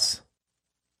across.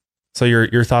 So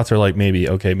your thoughts are like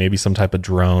maybe some type of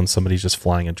drone, somebody's just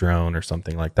flying a drone or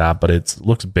something like that, but it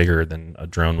looks bigger than a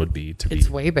drone would be It's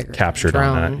way bigger captured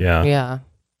on that. Yeah. Yeah.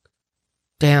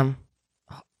 Damn.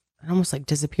 It almost like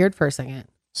disappeared for a second.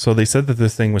 So they said that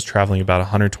this thing was traveling about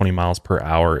 120 miles per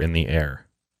hour in the air,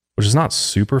 which is not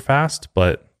super fast,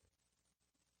 but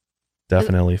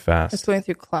definitely fast. It's going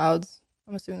through clouds.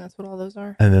 I'm assuming that's what all those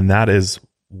are. And then that is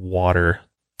water.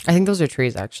 I think those are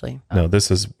trees, actually. No, this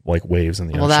is like waves in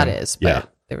the ocean. Well, that is. But yeah.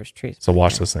 There was trees. So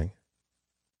watch this thing.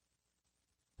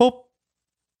 Boop.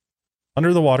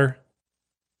 Under the water.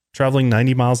 Traveling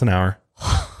 90 miles an hour.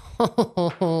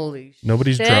 Holy shit.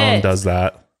 Nobody's drone does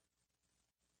that.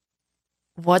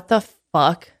 What the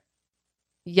fuck?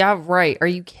 Yeah, right. Are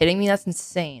you kidding me? That's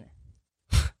insane.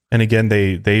 And again,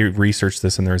 they researched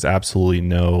this and there's absolutely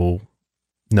no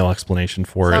explanation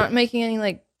for It's it. not making any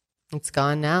like... It's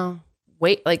gone now.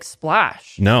 Wait, like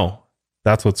splash. No.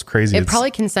 That's what's crazy. It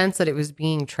probably can sense that it was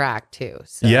being tracked too.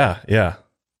 So. Yeah.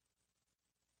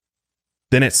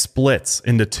 Then it splits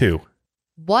into two.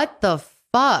 What the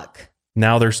fuck?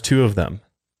 Now there's two of them.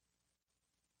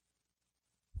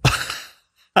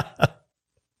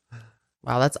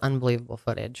 Wow, that's unbelievable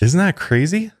footage. Isn't that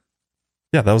crazy?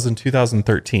 Yeah, that was in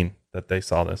 2013 that they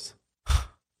saw this.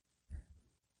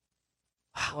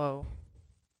 Whoa.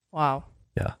 Wow.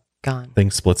 Yeah. Gone.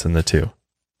 Thing splits into two.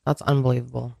 That's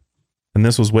unbelievable. And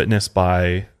this was witnessed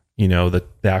by, the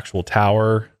actual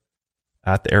tower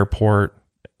at the airport.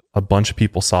 A bunch of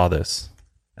people saw this.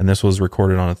 And this was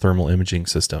recorded on a thermal imaging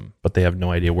system, but they have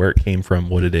no idea where it came from,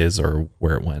 what it is, or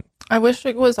where it went. I wish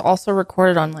it was also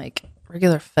recorded on like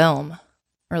regular film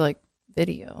or like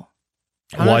video.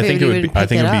 Well, I think it would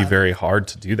be very hard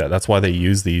to do that. That's why they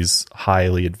use these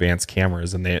highly advanced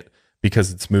cameras, and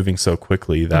because it's moving so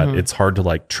quickly that it's hard to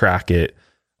like track it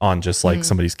on just like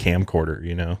somebody's camcorder,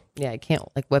 Yeah, I can't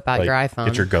like whip out like, your iPhone.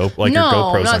 Get your your GoPro's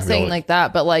No, I'm not saying like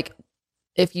that, but like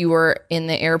if you were in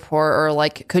the airport or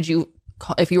like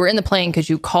if you were in the plane, could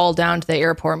you call down to the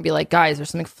airport and be like, guys,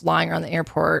 there's something flying around the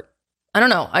airport? I don't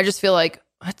know. I just feel like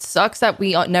it sucks that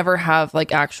we never have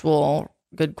like actual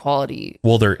good quality.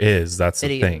 Well, there is. That's videos.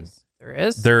 The thing.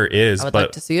 There is. I would but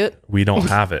like to see it. We don't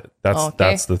have it.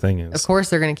 That's the thing is. Of course,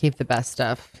 they're going to keep the best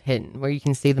stuff hidden where you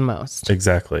can see the most.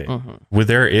 Exactly. Well,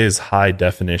 there is high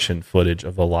definition footage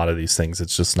of a lot of these things.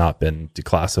 It's just not been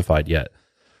declassified yet.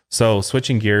 So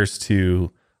switching gears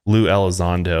to Lou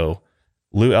Elizondo.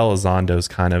 Lou Elizondo's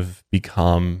kind of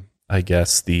become, I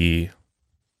guess, the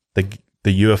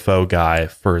UFO guy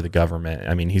for the government.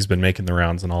 I mean, he's been making the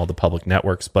rounds on all the public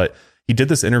networks, but he did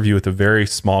this interview with a very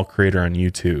small creator on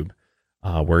YouTube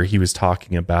where he was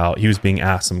being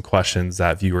asked some questions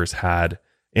that viewers had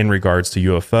in regards to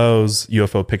UFOs,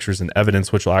 UFO pictures and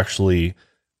evidence, which will actually,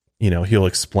 he'll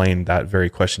explain that very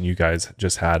question you guys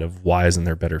just had of why isn't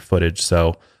there better footage.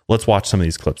 So let's watch some of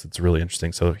these clips. It's really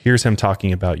interesting. So here's him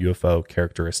talking about UFO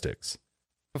characteristics.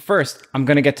 But first, I'm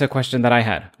going to get to a question that I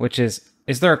had, which is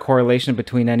there a correlation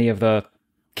between any of the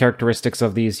characteristics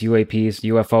of these UAPs,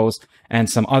 UFOs, and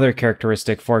some other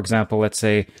characteristic? For example, let's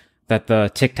say that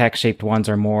the tic-tac shaped ones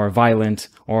are more violent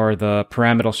or the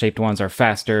pyramidal shaped ones are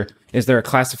faster. Is there a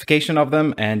classification of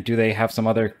them, and do they have some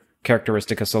other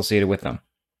characteristic associated with them?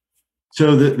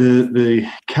 So the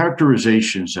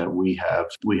characterizations that we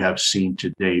have seen to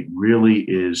date really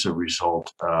is a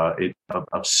result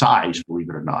of size, believe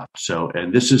it or not. So,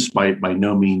 and this is by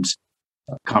no means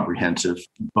comprehensive,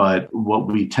 but what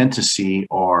we tend to see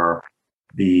are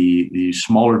the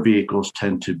smaller vehicles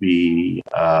tend to be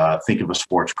think of a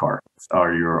sports car,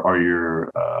 are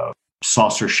your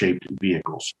saucer shaped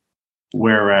vehicles.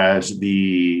 Whereas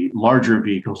the larger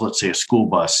vehicles, let's say a school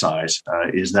bus size,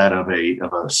 is that of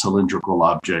a cylindrical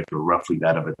object, or roughly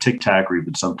that of a tic-tac, or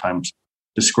even sometimes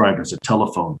described as a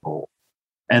telephone pole.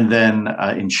 And then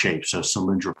in shape, so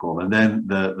cylindrical. And then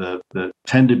the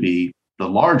tend to be the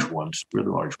large ones, really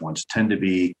large ones, tend to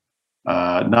be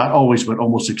not always, but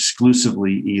almost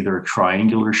exclusively either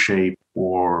triangular shape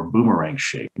or boomerang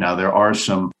shape. Now there are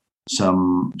some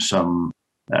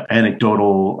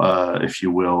anecdotal, if you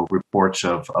will, reports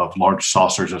of large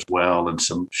saucers as well, and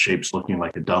some shapes looking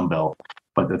like a dumbbell.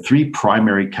 But the three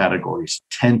primary categories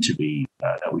tend to be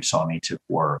that we saw in ATIP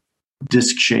were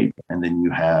disc shape, and then you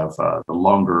have the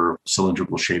longer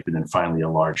cylindrical shape, and then finally a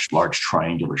large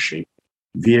triangular shape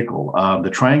vehicle. The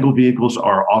triangle vehicles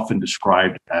are often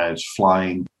described as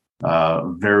flying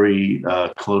very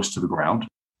close to the ground.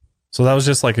 So that was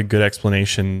just like a good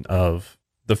explanation of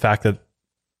the fact that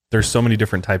there's so many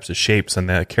different types of shapes, and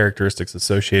the characteristics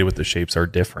associated with the shapes are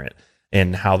different,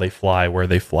 and how they fly, where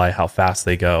they fly, how fast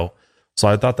they go. So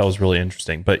I thought that was really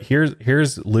interesting. But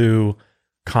here's Lou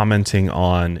commenting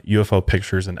on UFO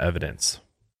pictures and evidence.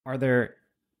 Are there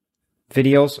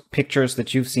videos, pictures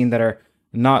that you've seen that are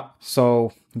not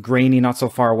so grainy, not so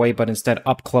far away, but instead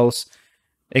up close,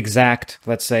 exact,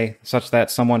 let's say, such that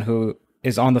someone who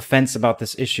is on the fence about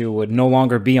this issue would no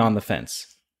longer be on the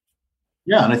fence?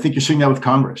 Yeah, and I think you're seeing that with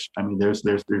Congress. I mean, there's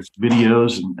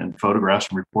videos and photographs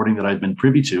and reporting that I've been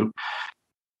privy to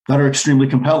that are extremely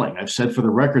compelling. I've said for the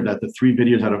record that the 3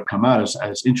 videos that have come out,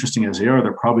 as interesting as they are,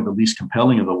 they're probably the least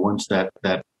compelling of the ones that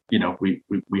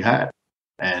we had.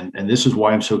 And this is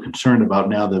why I'm so concerned about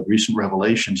now the recent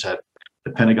revelations that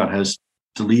the Pentagon has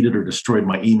deleted or destroyed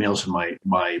my emails and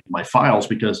my files,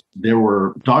 because there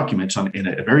were documents in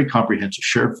a very comprehensive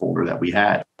shared folder that we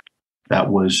had that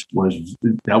was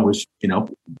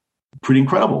pretty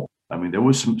incredible. I mean, there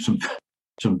was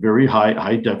some very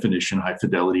high definition, high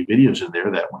fidelity videos in there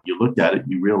that when you looked at it,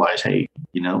 you realize, hey,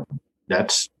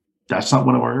 that's not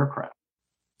one of our aircraft.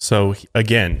 So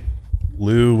again,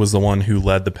 Lou was the one who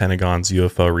led the Pentagon's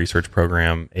UFO research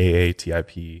program,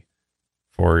 AATIP,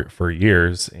 for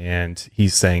years, and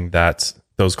he's saying that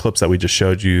those clips that we just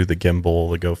showed you, the gimbal,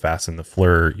 the Go Fast, and the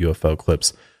FLIR UFO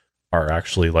clips, are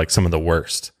actually like some of the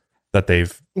worst that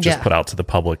they've just put out to the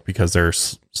public, because they're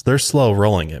slow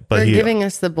rolling it. But they're giving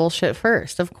us the bullshit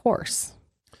first, of course.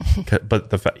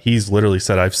 But he's literally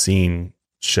said, I've seen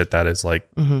shit that is like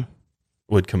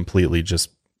would completely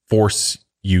just force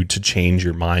you to change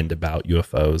your mind about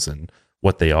UFOs and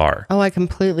what they are. Oh, I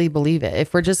completely believe it.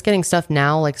 If we're just getting stuff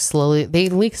now, like slowly, they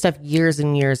leak stuff years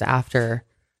and years after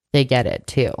they get it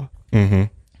too. Mm-hmm.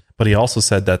 But he also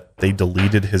said that they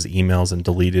deleted his emails and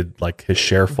deleted like his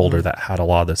share folder that had a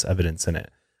lot of this evidence in it.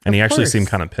 And he actually seemed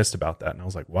kind of pissed about that. And I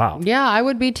was like, wow. Yeah, I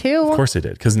would be too. Of course he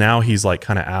did. Because now he's like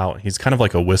kind of out. He's kind of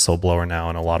like a whistleblower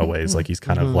now in a lot of ways. Like he's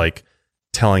kind of like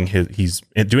telling he's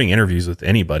doing interviews with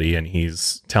anybody and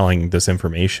he's telling this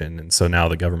information. And so now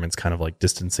the government's kind of like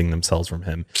distancing themselves from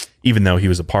him, even though he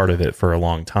was a part of it for a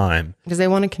long time. Because they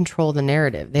want to control the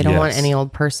narrative. They don't want any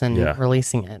old person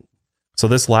releasing it. So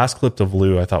this last clip of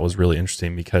Lou I thought was really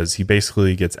interesting, because he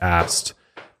basically gets asked,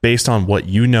 based on what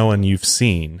you know and you've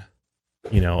seen,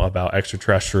 about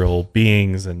extraterrestrial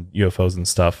beings and UFOs and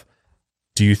stuff,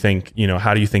 do you think,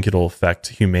 how do you think it'll affect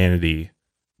humanity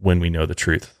when we know the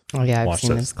truth? Oh yeah, I've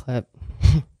seen this clip.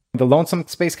 The Lonesome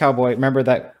Space Cowboy, remember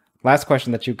that last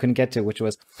question that you couldn't get to, which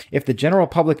was, if the general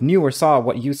public knew or saw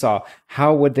what you saw,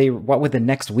 what would the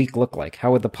next week look like?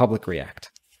 How would the public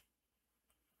react?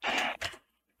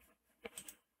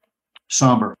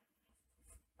 Somber.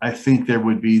 I think there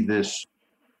would be this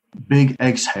big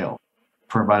exhale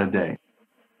for about a day.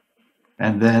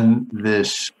 And then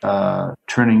this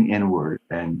turning inward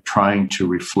and trying to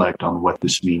reflect on what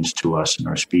this means to us and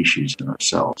our species and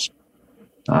ourselves.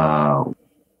 I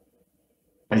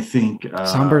think...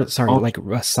 somber, like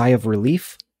a sigh of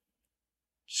relief?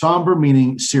 Somber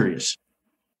meaning serious.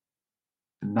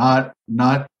 Not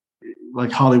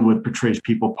like Hollywood portrays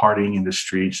people partying in the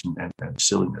streets and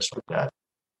silliness like that.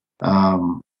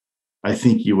 I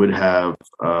think you would have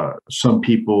some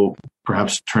people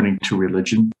perhaps turning to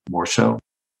religion more so.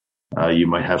 You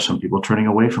might have some people turning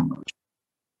away from religion.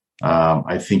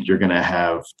 I think you're going to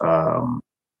have,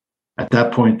 at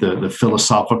that point, the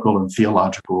philosophical and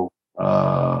theological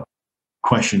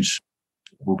questions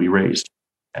will be raised,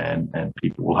 and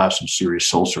people will have some serious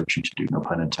soul searching to do, no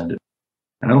pun intended.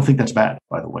 And I don't think that's bad,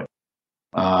 by the way.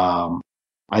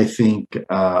 I think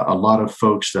a lot of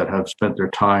folks that have spent their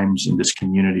times in this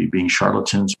community being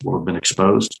charlatans will have been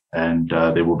exposed, and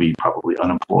they will be probably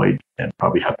unemployed and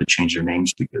probably have to change their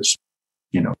names because,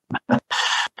 the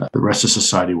rest of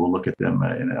society will look at them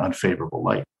in an unfavorable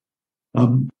light.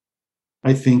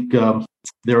 I think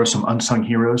there are some unsung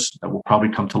heroes that will probably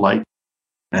come to light,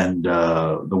 and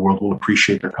the world will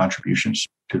appreciate their contributions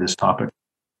to this topic.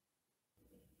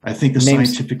 I think the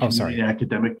scientific community and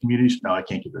academic communities, no, I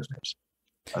can't give those names.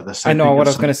 I know what I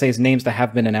was going to say is names that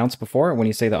have been announced before when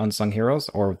you say the unsung heroes,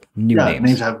 or new names.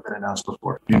 Names haven't been announced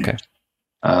before. Okay.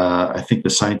 I think the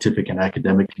scientific and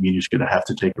academic community is going to have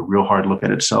to take a real hard look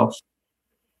at itself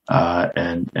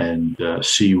and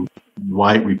see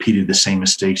why it repeated the same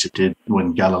mistakes it did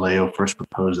when Galileo first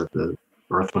proposed that the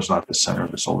Earth was not the center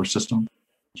of the solar system.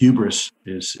 Hubris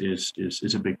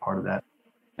is a big part of that.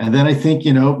 And then I think,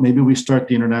 maybe we start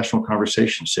the international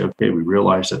conversation, say, okay, we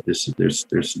realize that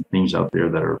there's some things out there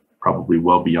that are probably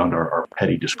well beyond our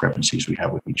petty discrepancies we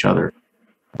have with each other.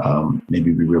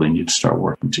 Maybe we really need to start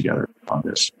working together on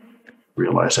this.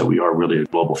 Realize that we are really a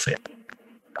global family.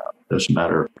 It doesn't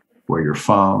matter where you're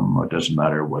from, or it doesn't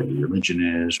matter what your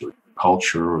religion is, or your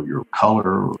culture, or your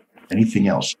color, or anything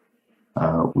else.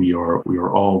 We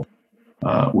are all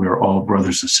we're all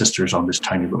brothers and sisters on this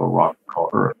tiny little rock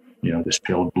called Earth. You know, this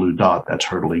pale blue dot that's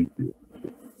hurtling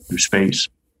through space.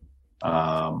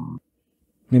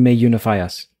 It may unify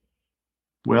us.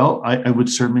 Well, I would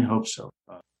certainly hope so.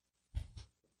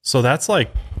 So that's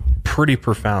like pretty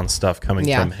profound stuff coming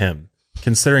from him,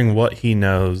 considering what he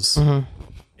knows. Mm-hmm.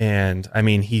 And I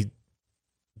mean, he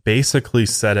basically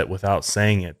said it without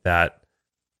saying it, that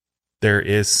there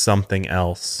is something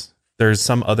else. There's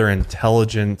some other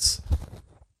intelligent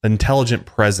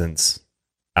presence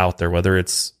out there, whether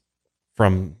it's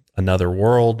from another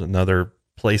world, another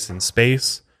place in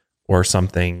space, or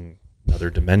something,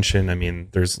 another dimension. I mean,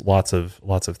 there's lots of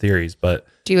theories, but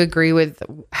do you agree with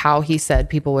how he said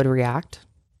people would react?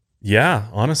 Yeah,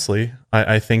 honestly,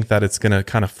 I think that it's going to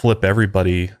kind of flip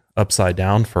everybody upside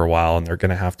down for a while, and they're going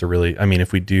to have to really, I mean,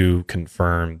 if we do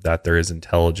confirm that there is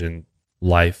intelligent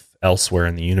life elsewhere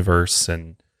in the universe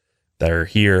and they're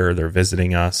here, they're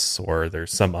visiting us, or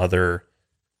there's some other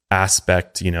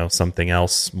aspect, you know, something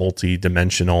else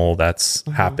multi-dimensional that's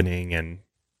happening, and,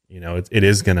 you know, it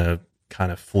is going to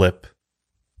kind of flip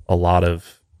a lot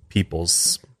of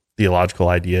people's theological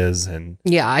ideas and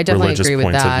I definitely agree with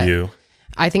points that. of view.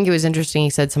 I think it was interesting. He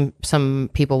said some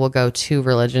people will go to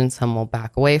religion, some will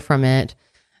back away from it.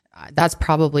 That's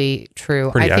probably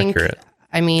true. Pretty I think, accurate.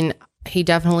 I mean, he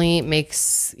definitely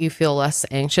makes you feel less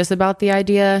anxious about the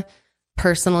idea.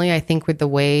 Personally, I think with the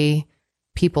way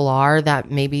people are,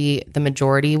 that maybe the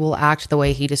majority will act the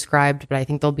way he described, but I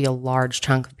think there'll be a large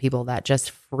chunk of people that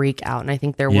just freak out. And I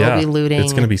think there will be looting.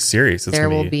 It's going to be serious. There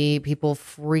will be people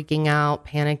freaking out,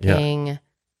 panicking,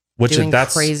 doing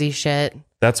crazy shit.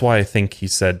 That's why I think he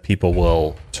said people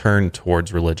will turn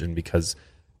towards religion, because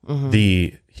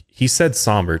he said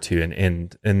somber too.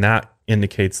 And that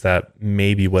indicates that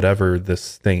maybe whatever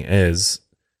this thing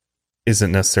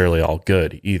isn't necessarily all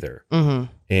good either.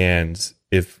 And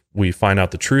if we find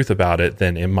out the truth about it,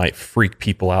 then it might freak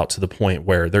people out to the point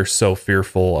where they're so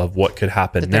fearful of what could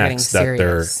happen next that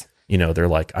they're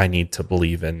like, I need to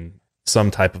believe in some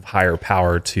type of higher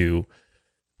power to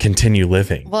continue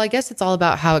living. Well, I guess it's all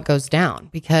about how it goes down,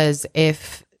 because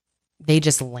if they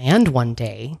just land one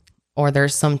day, or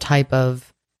there's some type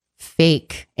of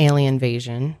fake alien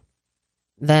invasion,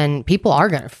 then people are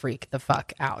going to freak the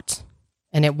fuck out.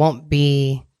 And it won't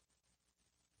be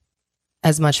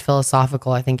as much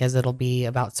philosophical, I think, as it'll be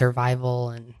about survival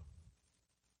and,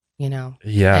 you know,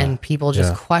 and people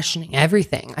just questioning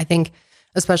everything. I think,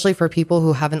 especially for people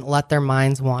who haven't let their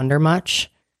minds wander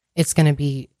much, it's going to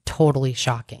be totally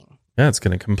shocking. Yeah, it's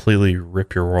going to completely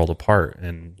rip your world apart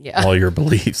and all your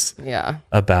beliefs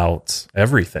about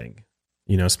everything,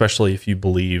 you know, especially if you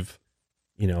believe,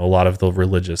 you know, a lot of the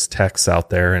religious texts out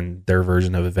there and their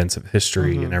version of events of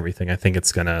history and everything. I think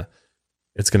it's going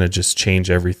to just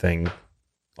change everything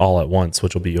all at once,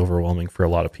 which will be overwhelming for a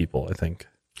lot of people, I think.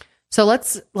 So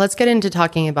let's get into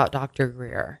talking about Dr.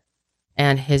 Greer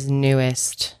and his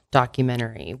newest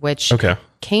documentary, which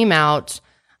came out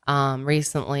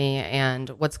recently. And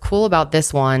what's cool about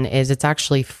this one is it's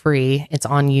actually free. It's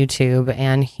on YouTube,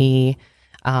 and he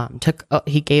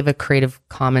gave a Creative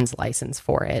Commons license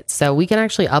for it. So we can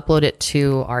actually upload it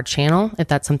to our channel if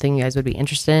that's something you guys would be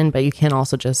interested in, but you can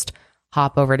also just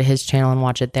hop over to his channel and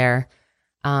watch it there.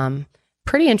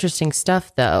 Pretty interesting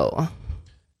stuff though.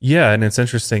 Yeah. And it's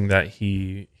interesting that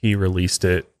he released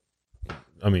it,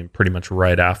 I mean, pretty much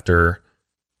right after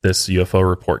this UFO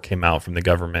report came out from the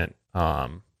government.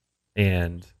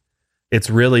 And it's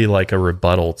really like a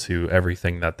rebuttal to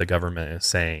everything that the government is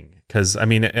saying. Because, I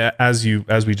mean, as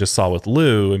we just saw with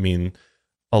Lou, I mean,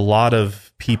 a lot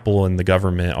of people in the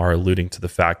government are alluding to the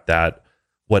fact that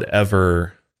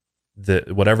whatever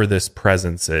this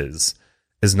presence is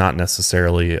not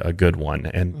necessarily a good one,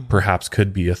 and perhaps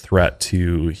could be a threat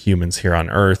to humans here on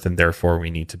Earth, and therefore we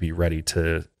need to be ready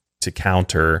to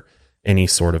counter any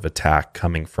sort of attack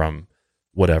coming from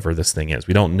whatever this thing is.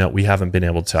 We don't know. We haven't been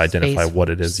able to identify what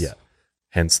it is yet.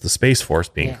 Hence the Space Force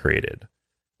being created.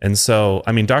 And so,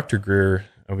 I mean, Dr. Greer,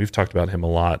 we've talked about him a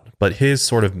lot, but his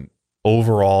sort of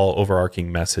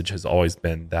overarching message has always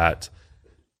been that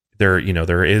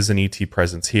there is an ET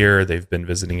presence here. They've been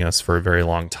visiting us for a very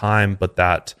long time, but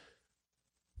that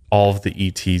all of the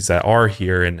ETs that are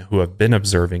here and who have been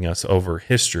observing us over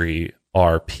history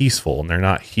are peaceful, and they're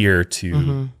not here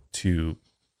to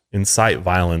incite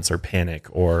violence or panic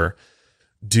or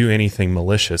do anything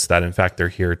malicious. That in fact they're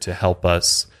here to help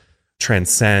us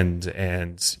transcend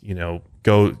and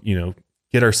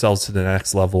get ourselves to the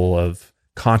next level of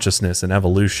consciousness and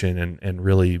evolution, and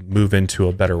really move into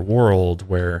a better world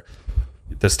where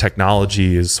this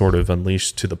technology is sort of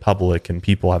unleashed to the public and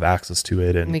people have access to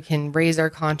it, and we can raise our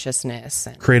consciousness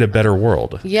and create a better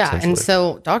world. Yeah. And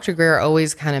so Dr. Greer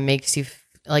always kind of makes you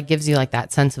gives you like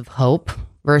that sense of hope,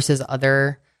 versus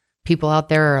other people out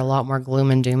there are a lot more gloom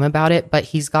and doom about it. But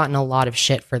he's gotten a lot of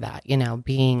shit for that,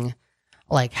 being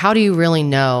like, how do you really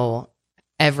know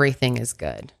everything is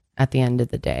good at the end of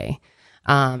the day?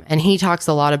 And he talks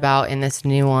a lot about in this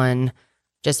new one,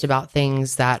 just about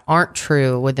things that aren't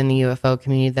true within the UFO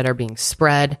community that are being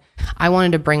spread. I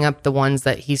wanted to bring up the ones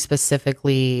that he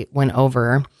specifically went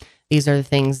over. These are the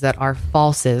things that are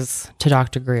falses to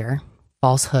Dr. Greer.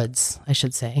 Falsehoods, I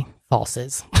should say.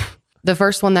 Falses. The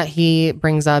first one that he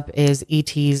brings up is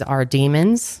ETs are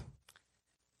demons.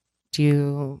 Have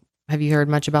you heard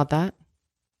much about that?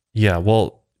 Yeah,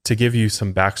 well, to give you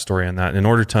some backstory on that, in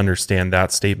order to understand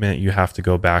that statement, you have to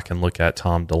go back and look at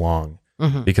Tom DeLonge.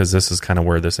 Because this is kind of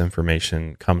where this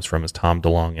information comes from, is Tom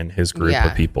DeLonge and his group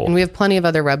of people. And we have plenty of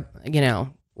other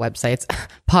websites,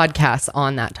 podcasts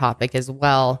on that topic as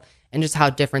well, and just how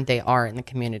different they are in the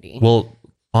community. Well,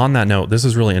 on that note, this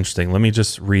is really interesting. Let me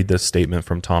just read this statement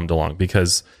from Tom DeLonge,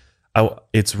 because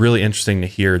it's really interesting to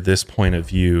hear this point of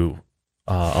view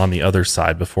on the other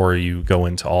side before you go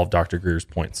into all of Dr. Greer's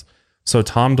points. So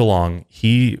Tom DeLonge,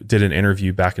 he did an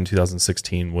interview back in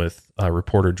 2016 with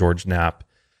reporter George Knapp.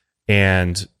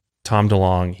 And Tom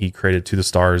DeLonge, he created To the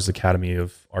Stars Academy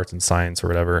of Arts and Science or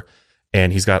whatever.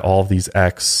 And he's got all of these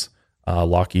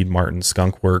Lockheed Martin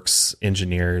Skunk Works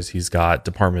engineers. He's got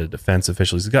Department of Defense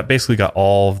officials. He's basically got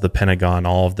all of the Pentagon,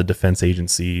 all of the defense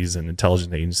agencies and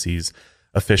intelligence agencies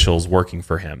officials working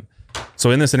for him.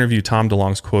 So in this interview, Tom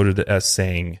DeLonge's quoted as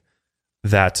saying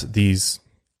that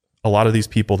a lot of these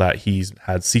people that he's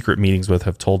had secret meetings with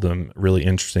have told him really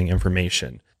interesting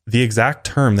information. The exact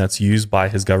term that's used by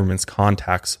his government's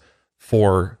contacts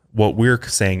for what we're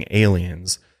saying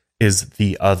aliens is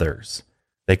the others.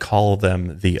 They call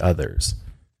them the others.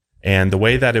 And the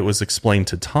way that it was explained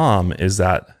to Tom is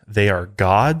that they are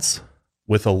gods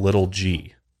with a little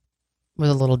g.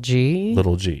 With a little g?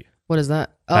 Little g. What is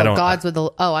that? Oh, gods with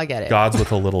a... Oh, I get it. Gods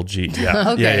with a little g. Yeah.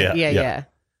 Okay. Yeah.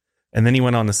 And then he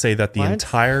went on to say that the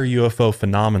entire UFO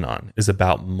phenomenon is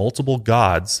about multiple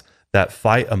gods that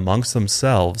fight amongst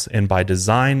themselves and by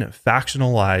design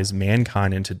factionalize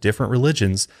mankind into different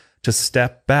religions to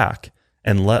step back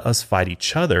and let us fight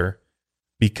each other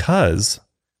because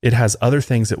it has other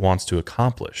things it wants to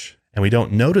accomplish. And we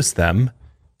don't notice them,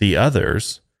 the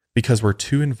others, because we're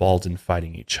too involved in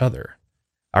fighting each other.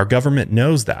 Our government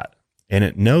knows that, and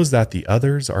it knows that the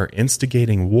others are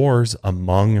instigating wars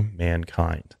among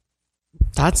mankind.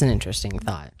 That's an interesting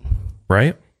thought.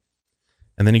 Right?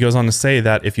 And then he goes on to say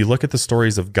that if you look at the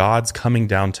stories of gods coming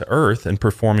down to earth and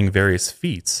performing various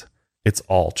feats, it's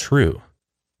all true.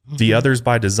 The others,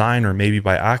 by design or maybe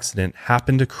by accident,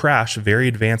 happen to crash very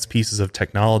advanced pieces of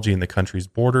technology in the country's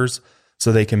borders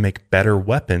so they can make better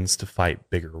weapons to fight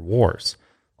bigger wars.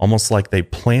 Almost like they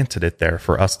planted it there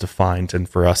for us to find and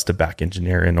for us to back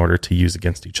engineer in order to use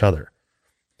against each other.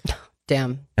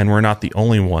 Damn. And we're not the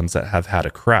only ones that have had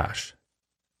a crash.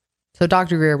 So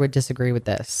Dr. Greer would disagree with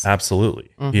this.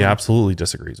 Absolutely. He absolutely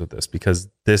disagrees with this because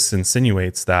this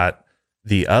insinuates that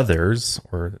the others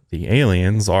or the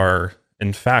aliens are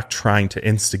in fact trying to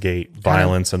instigate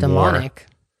violence and demonic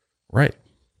war.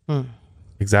 Right.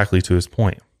 Exactly to his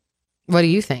point. What do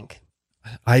you think?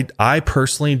 I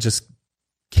personally just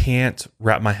can't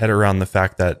wrap my head around the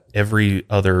fact that every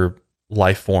other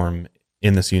life form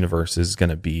in this universe is going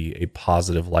to be a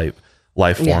positive life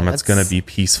form that's going to be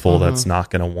peaceful, that's not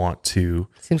going to want to...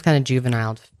 Seems kind of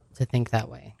juvenile to think that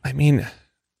way. I mean,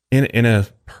 in a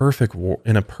perfect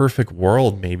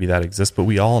world, maybe that exists, but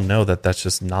we all know that that's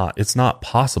just not... It's not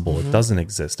possible. It doesn't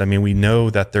exist. I mean, we know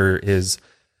that there is...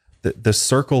 The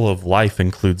circle of life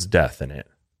includes death in it.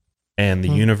 And the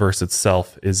universe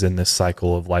itself is in this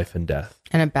cycle of life and death.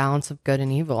 And a balance of good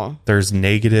and evil. There's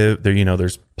negative,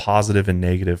 there's positive and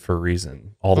negative for a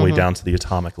reason, all the way down to the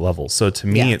atomic level. So to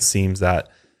me, it seems that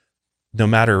no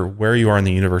matter where you are in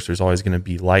the universe, there's always going to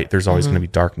be light, there's always going to be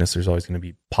darkness, there's always going to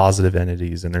be positive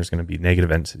entities, and there's going to be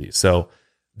negative entities. So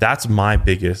that's my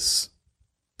biggest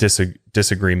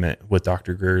disagreement with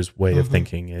Dr. Greer's way of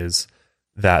thinking, is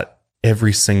that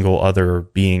every single other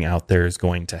being out there is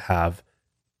going to have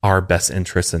our best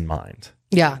interests in mind.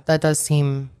 Yeah, that does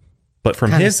seem... But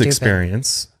from his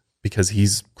experience, because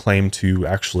he's claimed to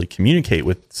actually communicate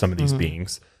with some of these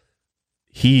beings,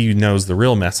 he knows the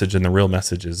real message, and the real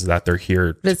message is that they're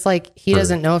here. But it's like he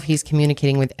doesn't know if he's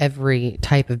communicating with every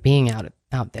type of being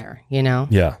out there, you know?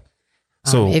 Yeah.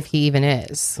 So if he even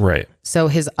is. Right. So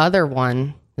his other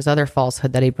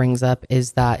falsehood that he brings up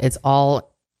is that it's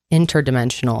all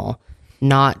interdimensional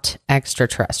not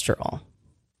extraterrestrial.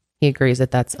 He agrees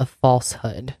that that's a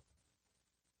falsehood.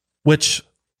 Which,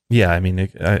 yeah, I mean,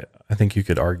 I think you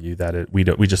could argue that we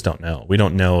just don't know. We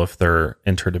don't know if they're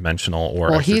interdimensional or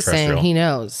well, he's extraterrestrial. saying he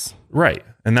knows. Right.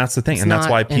 And that's the thing. It's and that's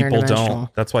not why people interdimensional.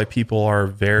 that's why people are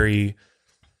very,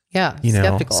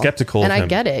 skeptical And of I him.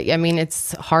 get it. I mean,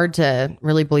 it's hard to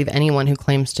really believe anyone who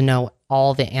claims to know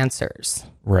all the answers.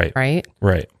 Right. Right?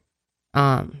 Right.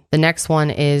 The next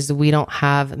one is we don't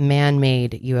have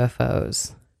man-made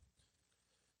UFOs,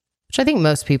 which I think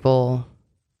most people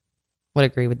would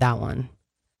agree with that one.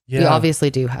 Yeah. We obviously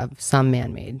do have some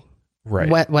man-made.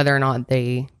 Right. Whether or not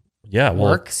they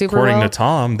work super according well. to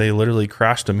Tom, they literally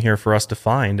crashed them here for us to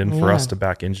find and for us to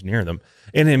back engineer them.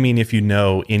 And I mean, if you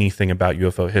know anything about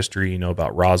UFO history, you know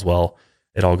about Roswell.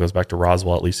 It all goes back to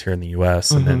Roswell, at least here in the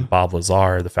US. And then Bob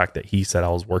Lazar, the fact that he said I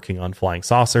was working on flying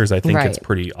saucers, I think it's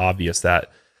pretty obvious that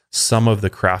some of the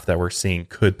craft that we're seeing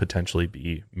could potentially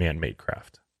be man-made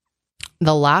craft.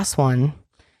 The last one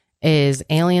is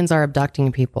aliens are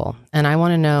abducting people. And I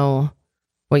want to know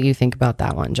what you think about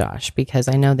that one, Josh, because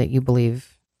I know that you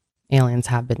believe aliens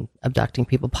have been abducting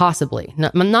people, possibly.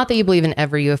 Not that you believe in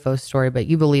every UFO story, but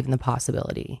you believe in the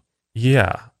possibility.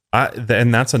 Yeah.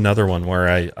 And that's another one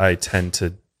where I tend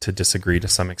to disagree to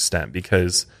some extent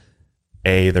because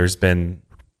there's been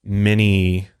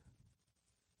many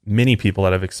people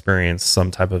that have experienced some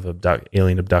type of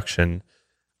alien abduction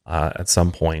at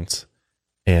some point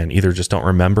and either just don't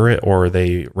remember it or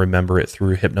they remember it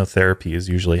through hypnotherapy is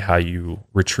usually how you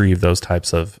retrieve those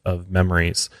types of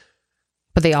memories.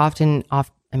 But they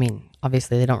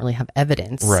obviously they don't really have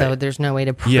evidence, so there's no way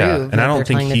to prove. Yeah, and I don't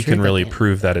think he can really again.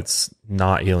 prove that it's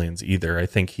not aliens either. I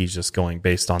think he's just going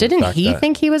based on Didn't the fact he that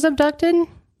think he was abducted?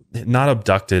 not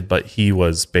abducted, but he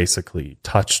was basically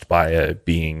touched by a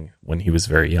being when he was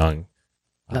very young.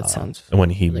 That sounds when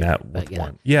he really met weird, with but yeah.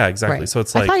 one. Yeah, exactly. Right. So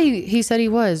it's I like thought he said he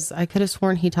was. I could have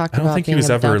sworn he talked I about don't think he being was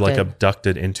ever like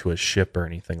abducted. abducted into a ship or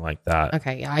anything like that.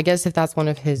 Okay, yeah, I guess if that's one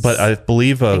of his But I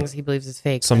believe things he believes is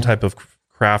fake. some then. type of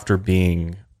craft or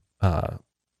being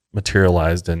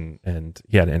materialized and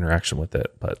he had an interaction with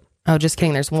it. But Oh, just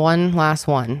kidding. There's one last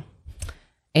one.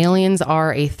 Aliens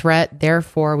are a threat,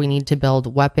 therefore we need to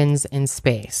build weapons in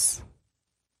space.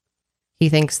 He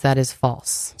thinks that is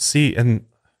false. see, and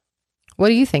What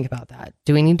do you think about that?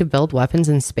 Do we need to build weapons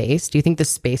in space? Do you think the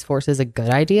Space Force is a good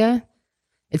idea?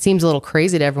 It seems a little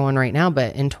crazy to everyone right now,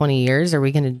 but in 20 years, are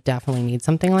we going to definitely need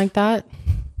something like that?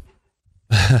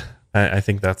 I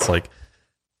think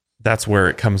that's where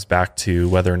it comes back to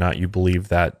whether or not you believe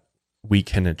that we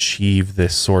can achieve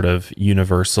this sort of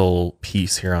universal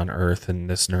peace here on Earth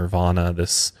and this nirvana,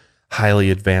 this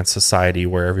highly advanced society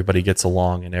where everybody gets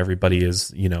along and everybody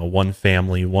is, one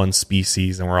family, one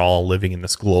species, and we're all living in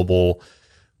this global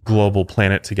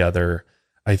planet together.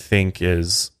 I think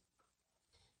is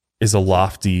a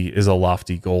lofty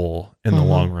goal in the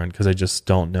long run, because I just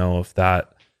don't know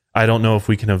if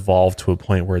we can evolve to a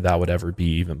point where that would ever be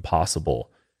even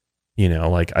possible.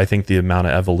 I think the amount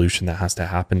of evolution that has to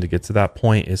happen to get to that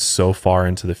point is so far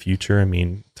into the future. I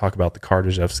mean, talk about the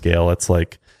Kardashev scale. It's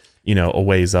like, a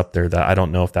ways up there that I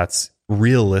don't know if that's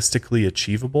realistically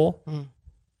achievable.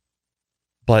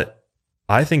 But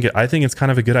I think it's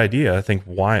kind of a good idea. I think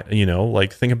why,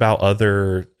 think about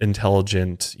other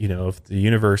intelligent, if the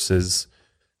universe is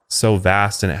so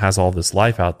vast and it has all this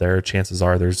life out there, chances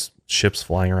are there's ships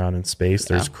flying around in space.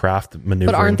 There's craft maneuvering.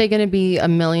 But aren't they going to be a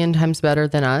million times better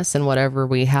than us and whatever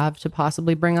we have to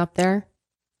possibly bring up there?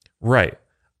 Right.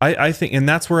 I think, and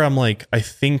that's where I'm like, I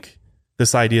think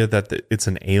this idea that it's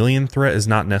an alien threat is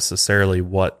not necessarily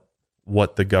what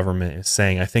the government is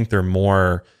saying. I think they're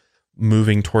more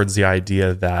moving towards the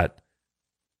idea that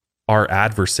our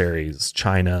adversaries,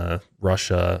 China,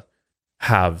 Russia,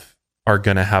 are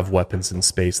going to have weapons in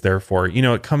space. Therefore,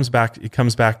 it comes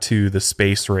back to the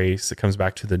space race. It comes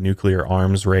back to the nuclear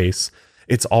arms race.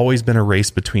 It's always been a race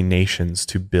between nations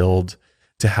to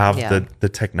have the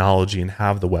technology and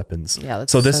have the weapons. Yeah,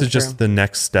 so this so is just true. the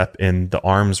next step in the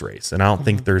arms race. And I don't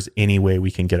think there's any way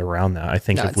we can get around that. I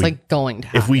think No, it's like going to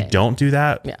happen. if we don't do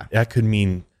that, Yeah. that could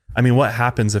mean, what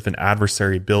happens if an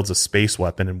adversary builds a space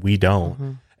weapon and we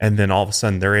don't? And then all of a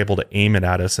sudden they're able to aim it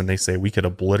at us and they say we could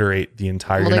obliterate the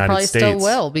entire Well, they United probably States. still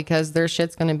will, because their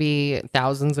shit's going to be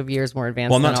thousands of years more advanced.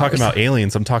 Well, I'm not than talking ours. about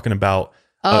aliens. I'm talking about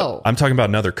I'm talking about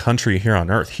another country here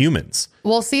on Earth, humans.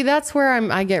 Well, see, that's where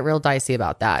I get real dicey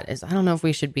about that. Is I don't know if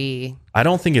we should be. I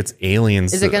don't think it's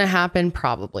aliens. Is it going to happen?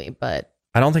 Probably, but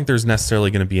I don't think there's necessarily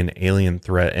going to be an alien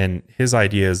threat. And his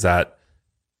idea is that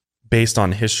based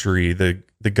on history, the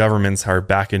governments are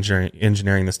back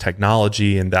engineering this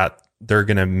technology and that they're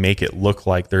going to make it look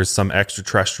like there's some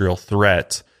extraterrestrial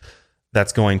threat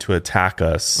that's going to attack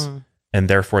us. And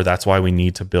therefore, that's why we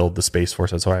need to build the Space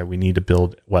Force. That's why we need to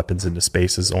build weapons into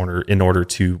spaces in order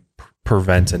to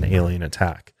prevent an alien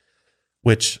attack.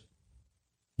 Which,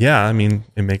 yeah, I mean,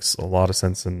 it makes a lot of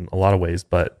sense in a lot of ways.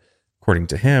 But according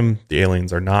to him, the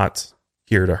aliens are not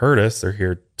here to hurt us. They're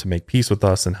here to make peace with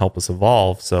us and help us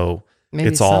evolve. So maybe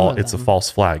it's a false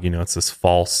flag. It's this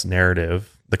false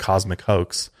narrative, the cosmic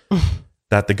hoax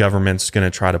that the government's going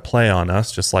to try to play on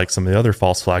us, just like some of the other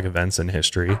false flag events in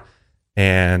history.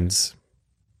 And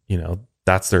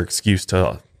that's their excuse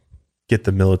to get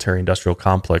the military industrial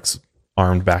complex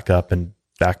armed back up and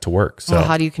back to work. So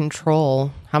how do you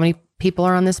control how many people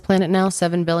are on this planet now?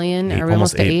 7 billion? Are we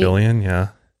almost 8 billion? Yeah.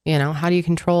 How do you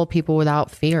control people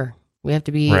without fear? We have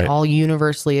to be all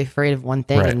universally afraid of one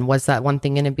thing. Right. And what's that one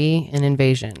thing going to be? An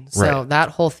invasion. So that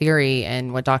whole theory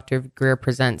and what Dr. Greer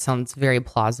presents sounds very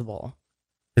plausible.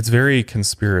 It's very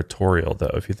conspiratorial,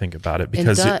 though, if you think about it,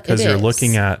 because you're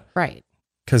looking at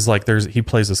because he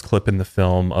plays this clip in the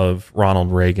film of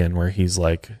Ronald Reagan where he's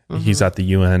like he's at the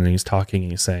UN and he's talking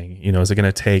and he's saying, is it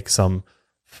going to take some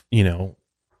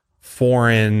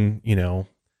foreign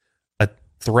a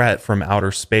threat from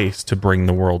outer space to bring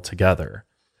the world together?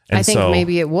 And I think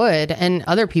maybe it would. And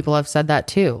other people have said that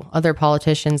too. Other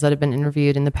politicians that have been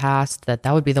interviewed in the past, that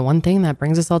would be the one thing that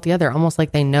brings us all together. Almost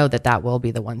like they know that will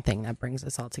be the one thing that brings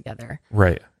us all together.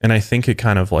 Right. And I think it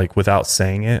kind of without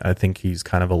saying it, I think he's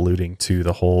kind of alluding to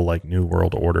the whole New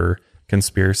World Order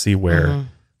conspiracy where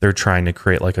they're trying to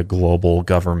create a global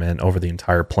government over the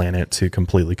entire planet to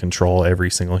completely control every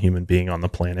single human being on the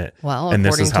planet. Well, and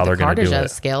this is how they're going to do it.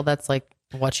 Scale, that's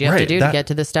what you have to do to get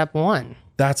to the step one.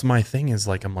 That's my thing is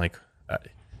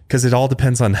because it all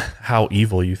depends on how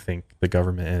evil you think the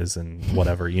government is and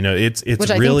whatever, it's which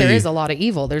I really, think there is a lot of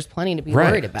evil. There's plenty to be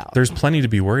worried about. There's plenty to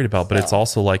be worried about, but it's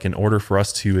also in order for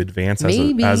us to advance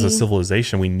as a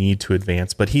civilization, we need to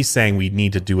advance. But he's saying we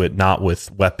need to do it not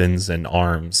with weapons and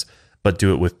arms, but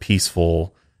do it with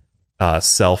peaceful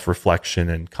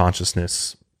self-reflection and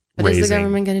consciousness raising. Is the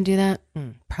government going to do that?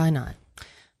 Probably not.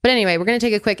 But anyway, we're going to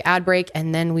take a quick ad break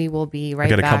and then we will be right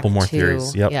back. I got a couple more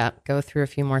theories. Yep. Yeah, go through a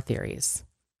few more theories.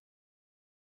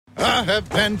 I have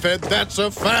PenFed, that's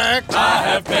a fact. I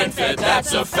have PenFed,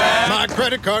 that's a fact. My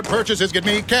credit card purchases get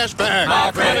me cash back. My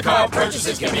credit card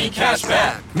purchases get me cash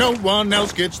back. No one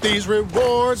else gets these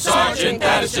rewards. Sergeant,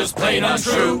 that is just plain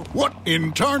untrue. What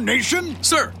in tarnation?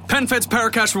 Sir, PenFed's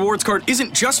Paracash Rewards Card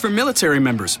isn't just for military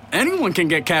members. Anyone can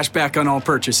get cash back on all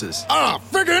purchases. Ah,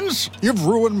 Figgins, you've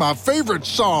ruined my favorite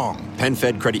song.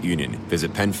 PenFed Credit Union.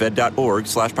 Visit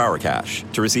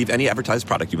penfed.org/powercash. To receive any advertised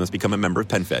product, you must become a member of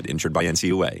PenFed, insured by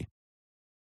NCUA.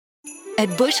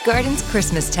 At Busch Gardens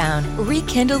Christmastown,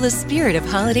 rekindle the spirit of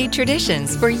holiday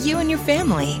traditions for you and your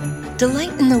family.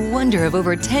 Delight in the wonder of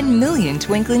over 10 million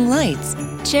twinkling lights.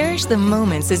 Cherish the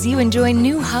moments as you enjoy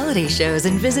new holiday shows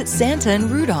and visit Santa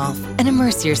and Rudolph. And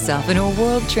immerse yourself in a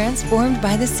world transformed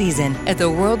by the season at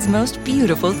the world's most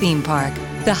beautiful theme park.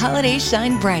 The holidays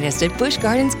shine brightest at Busch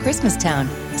Gardens Christmastown.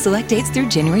 Select dates through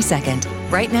January 2nd.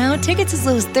 Right now, tickets as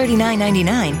low as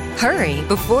 $39.99. Hurry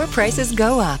before prices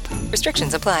go up.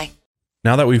 Restrictions apply.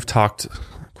 Now that we've talked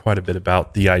quite a bit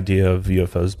about the idea of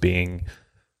UFOs being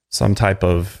some type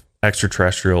of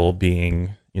extraterrestrial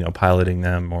being, piloting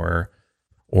them or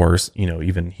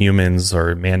even humans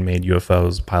or man-made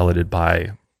UFOs piloted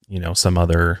by, some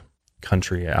other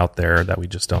country out there that we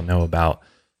just don't know about.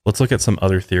 Let's look at some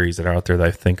other theories that are out there that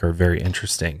I think are very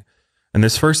interesting. And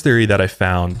this first theory that I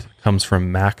found comes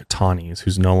from Mac Tonnies,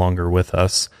 who's no longer with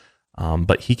us.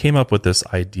 But he came up with this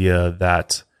idea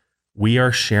that we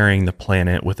are sharing the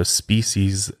planet with a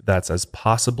species that's as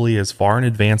possibly as far in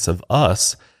advance of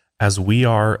us as we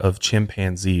are of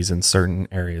chimpanzees in certain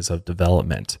areas of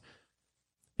development.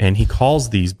 And he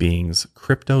calls these beings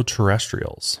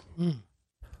cryptoterrestrials.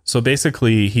 So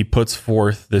basically, he puts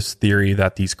forth this theory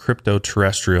that these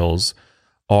cryptoterrestrials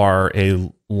are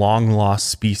a long-lost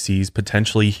species,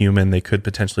 potentially human. They could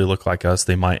potentially look like us.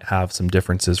 They might have some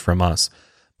differences from us,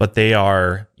 but they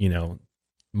are,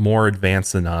 more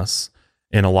advanced than us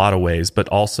in a lot of ways, but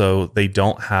also they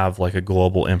don't have a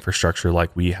global infrastructure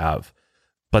like we have.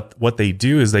 But what they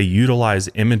do is they utilize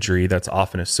imagery that's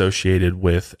often associated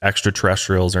with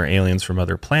extraterrestrials or aliens from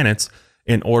other planets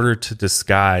in order to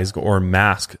disguise or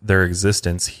mask their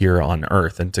existence here on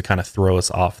Earth and to kind of throw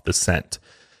us off the scent.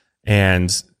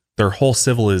 And their whole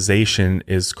civilization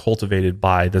is cultivated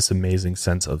by this amazing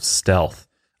sense of stealth.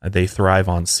 They thrive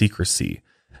on secrecy.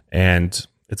 And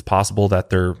it's possible that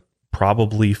they're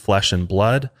probably flesh and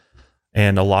blood,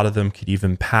 and a lot of them could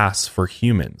even pass for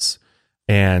humans.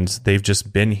 and they've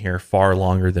just been here far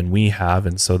longer than we have.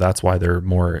 And so that's why they're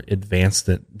more advanced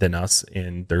than us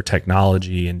in their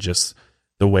technology and just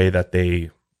the way that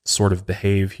they sort of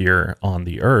behave here on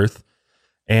the earth.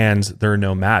 And they're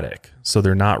nomadic. So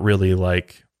they're not really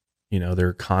like,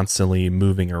 they're constantly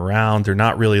moving around. They're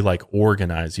not really like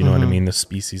organized. You know what I mean? The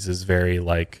species is very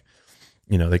like,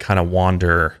 they kind of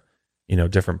wander,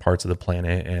 different parts of the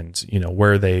planet, and,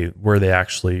 where they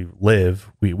actually live,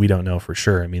 we don't know for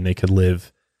sure. I mean, they could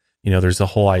live, there's a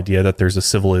whole idea that there's a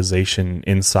civilization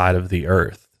inside of the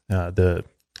earth, the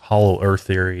hollow earth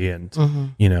theory, and,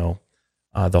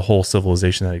 the whole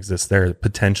civilization that exists there.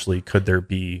 Potentially, could there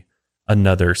be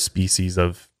another species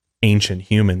of ancient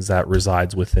humans that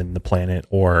resides within the planet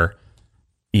or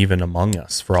even among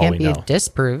us, for all we know? Can't be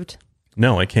disproved.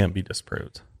 No, it can't be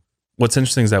disproved. What's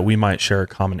interesting is that we might share a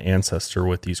common ancestor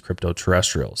with these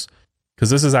crypto-terrestrials,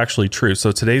 because this is actually true.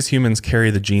 So today's humans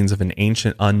carry the genes of an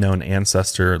ancient unknown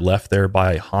ancestor left there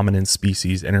by hominin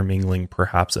species intermingling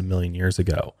perhaps 1 million years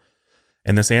ago.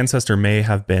 And this ancestor may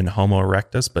have been Homo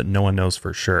erectus, but no one knows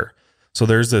for sure. So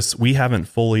there's this, we haven't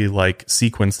fully like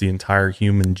sequenced the entire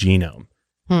human genome.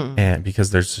 And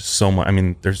because there's just so much,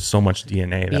 there's so much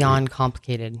DNA. Beyond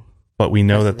complicated. But we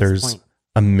know that there's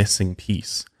a missing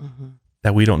piece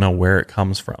that we don't know where it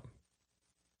comes from.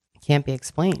 Can't be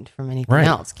explained from anything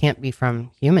else. Can't be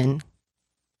from human.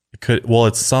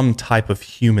 It's some type of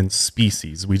human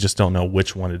species. We just don't know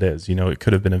which one it is. It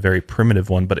could have been a very primitive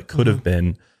one, but it could have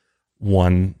been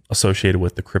one associated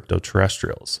with the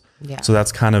crypto-terrestrials. Yeah. So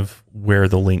that's kind of where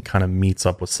the link kind of meets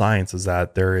up with science, is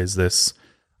that there is this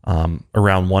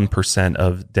around 1%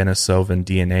 of Denisovan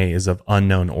DNA is of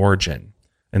unknown origin.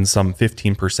 And some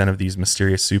 15% of these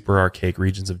mysterious super archaic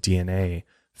regions of DNA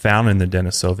found in the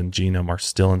Denisovan genome are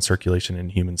still in circulation in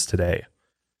humans today.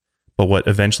 But what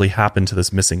eventually happened to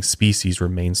this missing species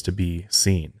remains to be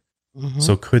seen.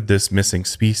 So could this missing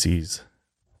species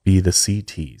be the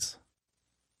CTs?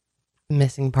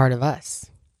 Missing part of us.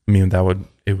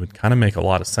 It would kind of make a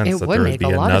lot of sense that there would be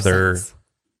another.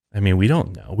 We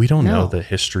don't know. We don't know the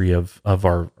history of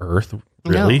our Earth,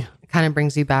 really. No. It kind of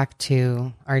brings you back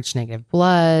to RH negative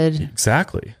blood.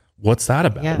 Exactly. What's that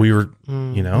about? Yeah. We were,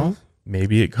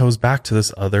 maybe it goes back to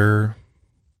this other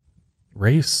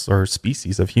race or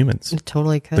species of humans. It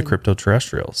totally could. The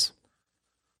crypto-terrestrials.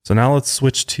 So now let's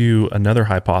switch to another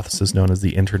hypothesis known as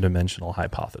the interdimensional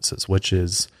hypothesis, which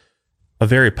is a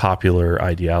very popular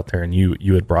idea out there. And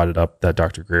you had brought it up that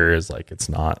Dr. Greer is like, it's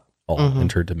not all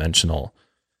interdimensional.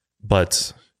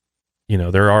 But,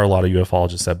 there are a lot of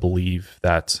ufologists that believe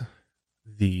that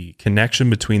the connection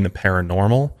between the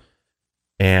paranormal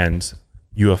and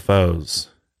UFOs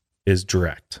is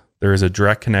direct. There is a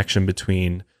direct connection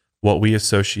between what we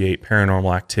associate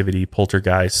paranormal activity,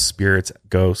 poltergeists, spirits,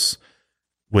 ghosts,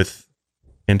 with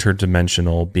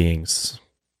interdimensional beings.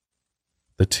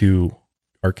 The two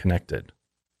are connected.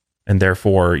 And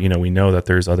therefore, we know that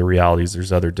there's other realities,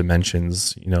 there's other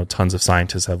dimensions. Tons of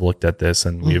scientists have looked at this,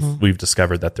 and we've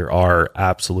discovered that there are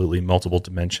absolutely multiple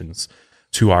dimensions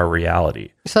to our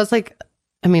reality. So it's like,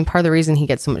 part of the reason he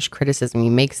gets so much criticism, he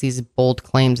makes these bold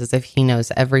claims as if he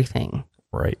knows everything.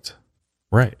 Right.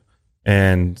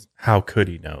 And how could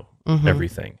he know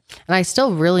everything? And I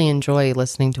still really enjoy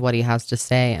listening to what he has to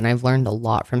say, and I've learned a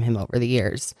lot from him over the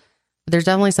years. But there's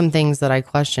definitely some things that I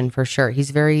question for sure. He's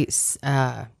very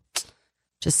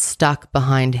just stuck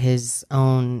behind his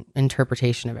own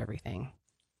interpretation of everything.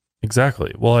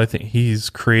 Exactly. Well, I think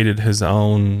he's created his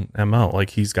own MO.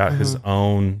 Like he's got his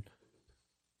own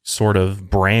sort of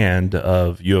brand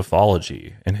of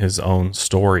ufology and his own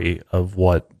story of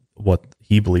what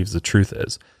he believes the truth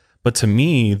is. But to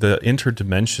me, the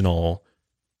interdimensional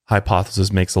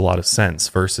hypothesis makes a lot of sense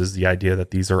versus the idea that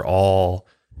these are all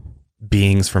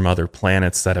beings from other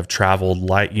planets that have traveled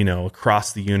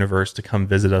across the universe to come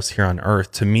visit us here on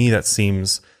Earth. To me, that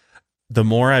seems, the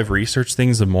more I've researched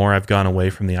things, the more I've gone away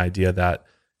from the idea that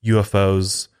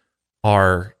UFOs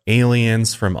are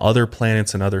aliens from other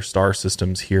planets and other star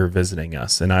systems here visiting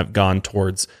us. And I've gone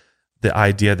towards the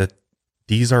idea that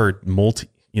these are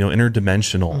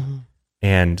interdimensional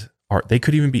and they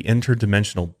could even be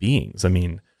interdimensional beings.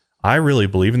 I really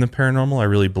believe in the paranormal. I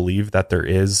really believe that there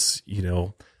is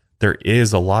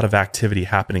a lot of activity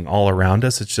happening all around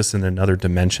us. It's just in another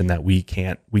dimension that we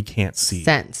can't see.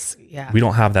 Sense. Yeah. We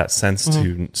don't have that sense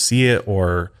to see it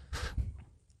or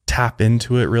tap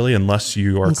into it really, unless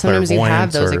you are and sometimes clairvoyant. You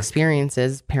have those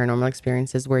experiences, paranormal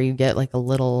experiences, where you get like a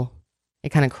little, it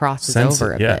kind of crosses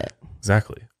over a bit.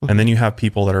 Exactly. And then you have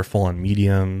people that are full on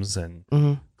mediums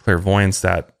and clairvoyants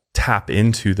that tap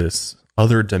into this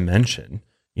other dimension,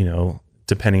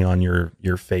 depending on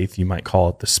your faith, you might call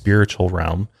it the spiritual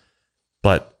realm.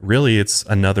 but really it's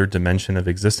another dimension of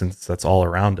existence that's all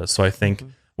around us. So I think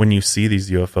when you see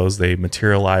these UFOs, they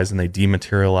materialize and they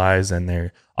dematerialize, and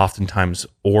they're oftentimes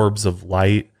orbs of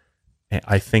light. And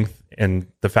I think, and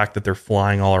the fact that they're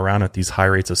flying all around at these high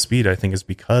rates of speed, I think is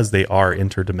because they are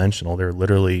interdimensional. They're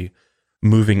literally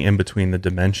moving in between the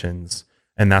dimensions,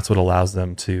 and that's what allows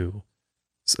them to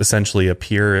essentially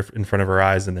appear in front of our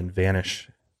eyes and then vanish.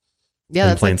 Yeah,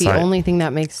 that's like the only thing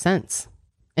that makes sense.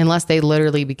 Unless they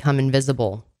literally become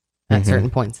invisible at certain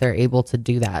points, they're able to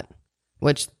do that,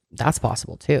 which that's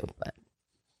possible too. But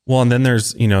well, and then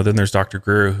there's Dr.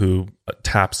 Greer, who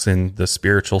taps in the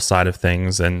spiritual side of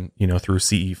things, and through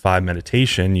CE5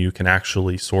 meditation, you can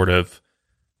actually sort of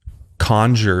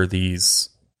conjure these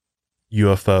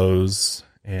UFOs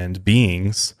and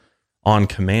beings on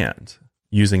command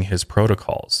using his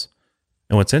protocols.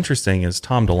 And what's interesting is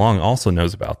Tom DeLonge also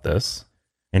knows about this,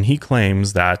 and he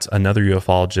claims that another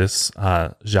ufologist,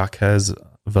 Jacques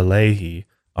Vallée,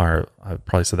 or I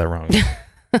probably said that wrong,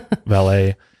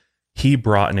 Vallée, he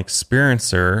brought an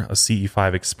experiencer, a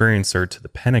CE5 experiencer, to the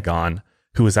Pentagon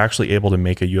who was actually able to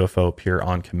make a UFO appear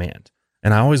on command.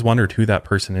 And I always wondered who that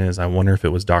person is. I wonder if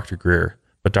it was Dr. Greer,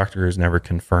 but Dr. Greer's never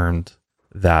confirmed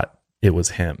that it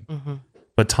was him.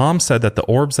 But Tom said that the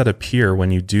orbs that appear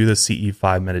when you do the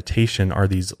CE5 meditation are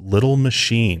these little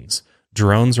machines,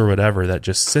 drones or whatever, that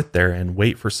just sit there and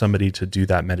wait for somebody to do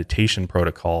that meditation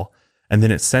protocol. And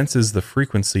then it senses the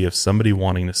frequency of somebody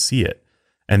wanting to see it.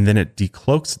 And then it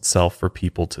decloaks itself for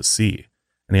people to see.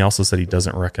 And he also said he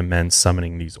doesn't recommend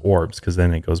summoning these orbs, because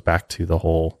then it goes back to the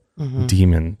whole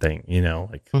demon thing,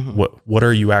 what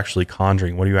are you actually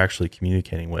conjuring? What are you actually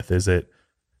communicating with? Is it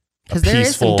because there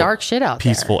is some dark shit out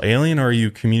there. Peaceful alien, or are you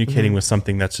communicating with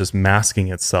something that's just masking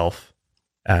itself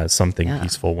as something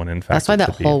peaceful when in fact that's why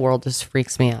that whole world just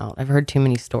freaks me out. I've heard too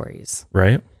many stories.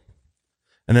 Right.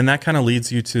 And then that kind of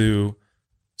leads you to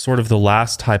sort of the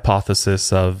last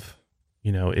hypothesis of,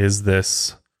 is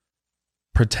this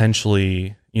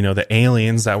potentially, the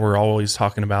aliens that we're always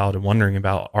talking about and wondering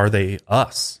about, are they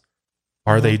us?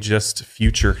 Are they just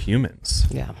future humans?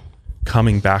 Yeah.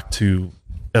 Coming back to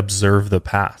observe the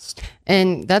past.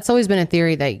 And that's always been a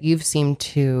theory that you've seemed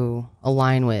to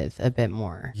align with a bit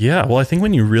more. Yeah. Well, I think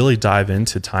when you really dive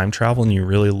into time travel and you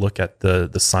really look at the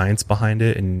science behind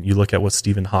it, and you look at what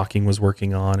Stephen Hawking was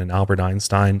working on and Albert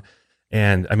Einstein,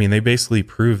 and I mean, they basically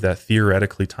prove that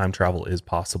theoretically time travel is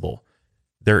possible.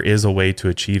 There is a way to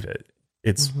achieve it.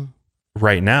 It's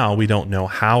right now, we don't know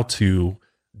how to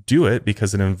do it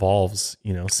because it involves,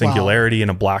 singularity in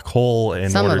a black hole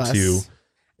in order to.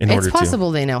 It's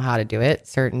possible they know how to do it.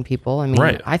 Certain people. I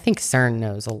mean, I think CERN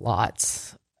knows a lot.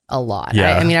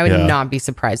 Yeah, I would not be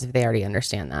surprised if they already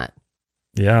understand that.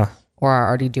 Yeah. Or are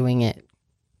already doing it.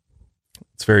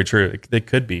 It's very true. They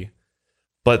could be.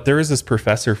 But there is this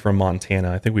professor from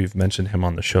Montana. I think we've mentioned him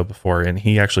on the show before, and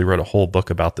he actually wrote a whole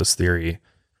book about this theory.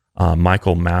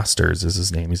 Michael Masters is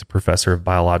his name. He's a professor of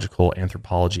biological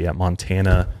anthropology at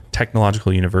Montana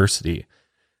Technological University.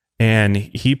 And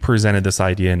he presented this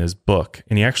idea in his book,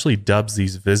 and he actually dubs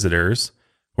these visitors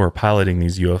who are piloting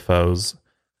these UFOs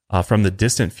from the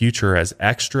distant future as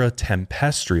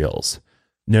extraterrestrials,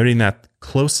 noting that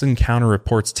close encounter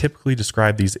reports typically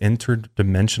describe these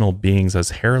interdimensional beings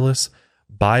as hairless,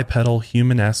 bipedal,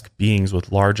 human-esque beings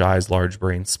with large eyes, large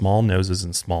brains, small noses,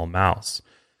 and small mouths.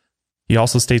 He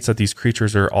also states that these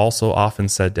creatures are also often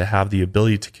said to have the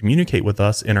ability to communicate with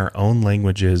us in our own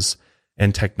languages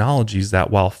and technologies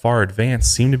that, while far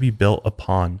advanced, seem to be built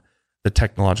upon the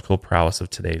technological prowess of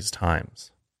today's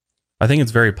times. I think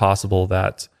it's very possible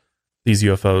that these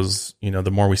UFOs,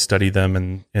 the more we study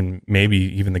them, and maybe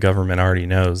even the government already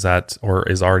knows that, or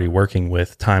is already working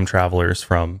with time travelers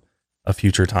from a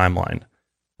future timeline.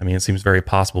 I mean, it seems very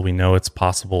possible. We know it's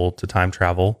possible to time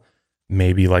travel.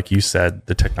 Maybe, like you said,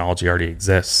 the technology already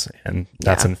exists, and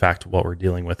that's in fact what we're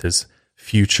dealing with, is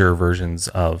future versions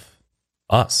of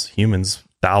us, humans,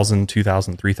 1,000,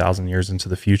 2,000, 3,000 years into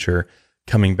the future,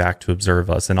 coming back to observe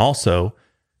us, and also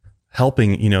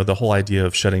helping, the whole idea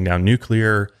of shutting down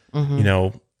nuclear,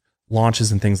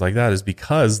 launches and things like that is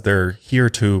because they're here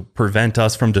to prevent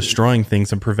us from destroying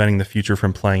things and preventing the future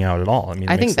from playing out at all. I mean,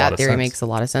 I think that theory makes a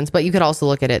lot of sense, but you could also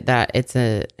look at it that it's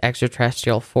an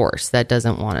extraterrestrial force that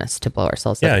doesn't want us to blow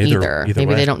ourselves up either.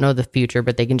 Maybe they don't know the future,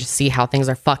 but they can just see how things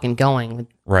are fucking going,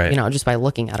 right? Just by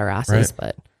looking at our asses. Right.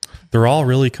 But they're all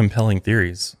really compelling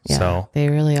theories. Yeah, so they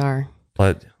really are.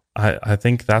 But I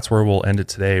think that's where we'll end it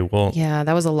today. Yeah,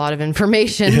 that was a lot of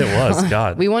information. It was,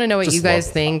 God. We want to know what you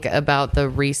guys think about the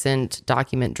recent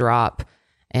document drop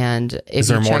And if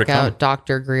you check out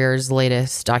Dr. Greer's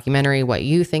latest documentary, what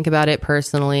you think about it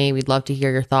personally, we'd love to hear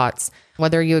your thoughts.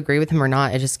 Whether you agree with him or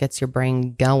not, it just gets your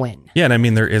brain going. Yeah, and I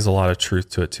mean, there is a lot of truth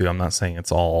to it too. I'm not saying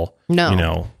it's all,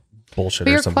 bullshit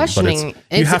or something. Questioning.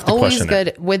 But you have to always question good.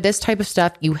 it. With this type of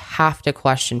stuff, you have to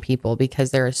question people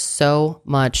because there is so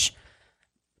much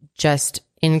just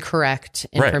incorrect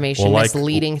information,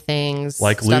 misleading things,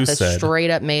 like stuff Lou that's said,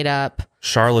 straight up made up.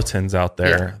 Charlatans out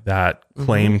there that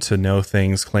claim to know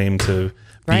things, claim to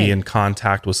be in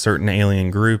contact with certain alien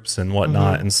groups and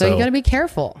whatnot. And so you got to be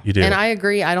careful. You do. And I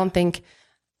agree. I don't think,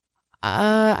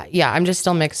 I'm just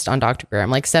still mixed on Dr. Greer.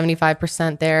 I'm like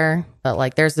 75% there, but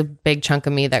like there's a big chunk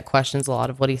of me that questions a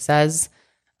lot of what he says.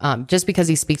 Just because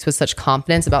he speaks with such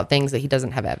confidence about things that he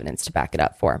doesn't have evidence to back it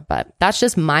up for. But that's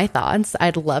just my thoughts.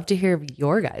 I'd love to hear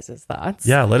your guys' thoughts.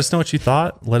 Yeah, let us know what you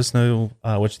thought. Let us know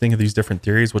what you think of these different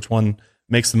theories. Which one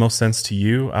makes the most sense to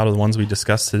you out of the ones we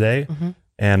discussed today?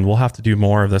 And we'll have to do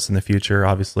more of this in the future.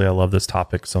 Obviously, I love this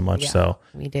topic so much. So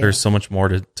there's so much more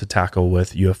to tackle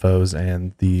with UFOs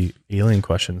and the alien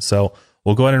questions. So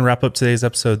we'll go ahead and wrap up today's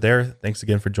episode there. Thanks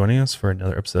again for joining us for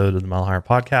another episode of the Mile Higher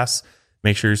Podcast.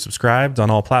 Make sure you're subscribed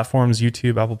on all platforms,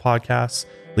 YouTube, Apple Podcasts.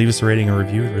 Leave us a rating and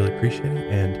review. We'd really appreciate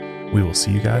it. And we will see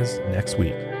you guys next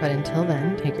week. But until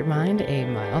then, take your mind a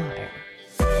mile higher.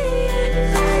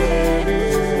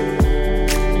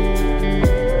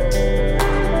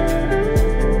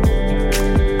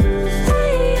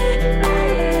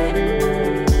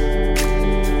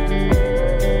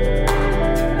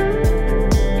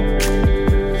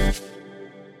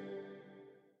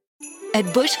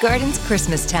 At Busch Gardens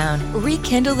Christmastown,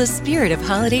 rekindle the spirit of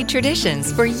holiday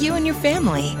traditions for you and your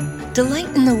family. Delight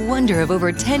in the wonder of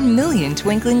over 10 million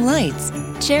twinkling lights.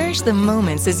 Cherish the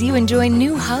moments as you enjoy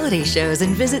new holiday shows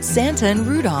and visit Santa and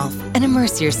Rudolph. And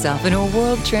immerse yourself in a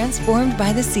world transformed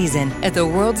by the season at the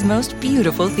world's most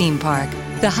beautiful theme park.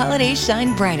 The holidays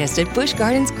shine brightest at Busch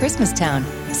Gardens Christmastown.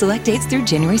 Select dates through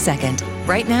January 2nd.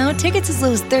 Right now, tickets as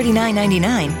low as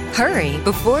 $39.99. Hurry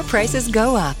before prices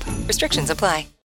go up. Restrictions apply.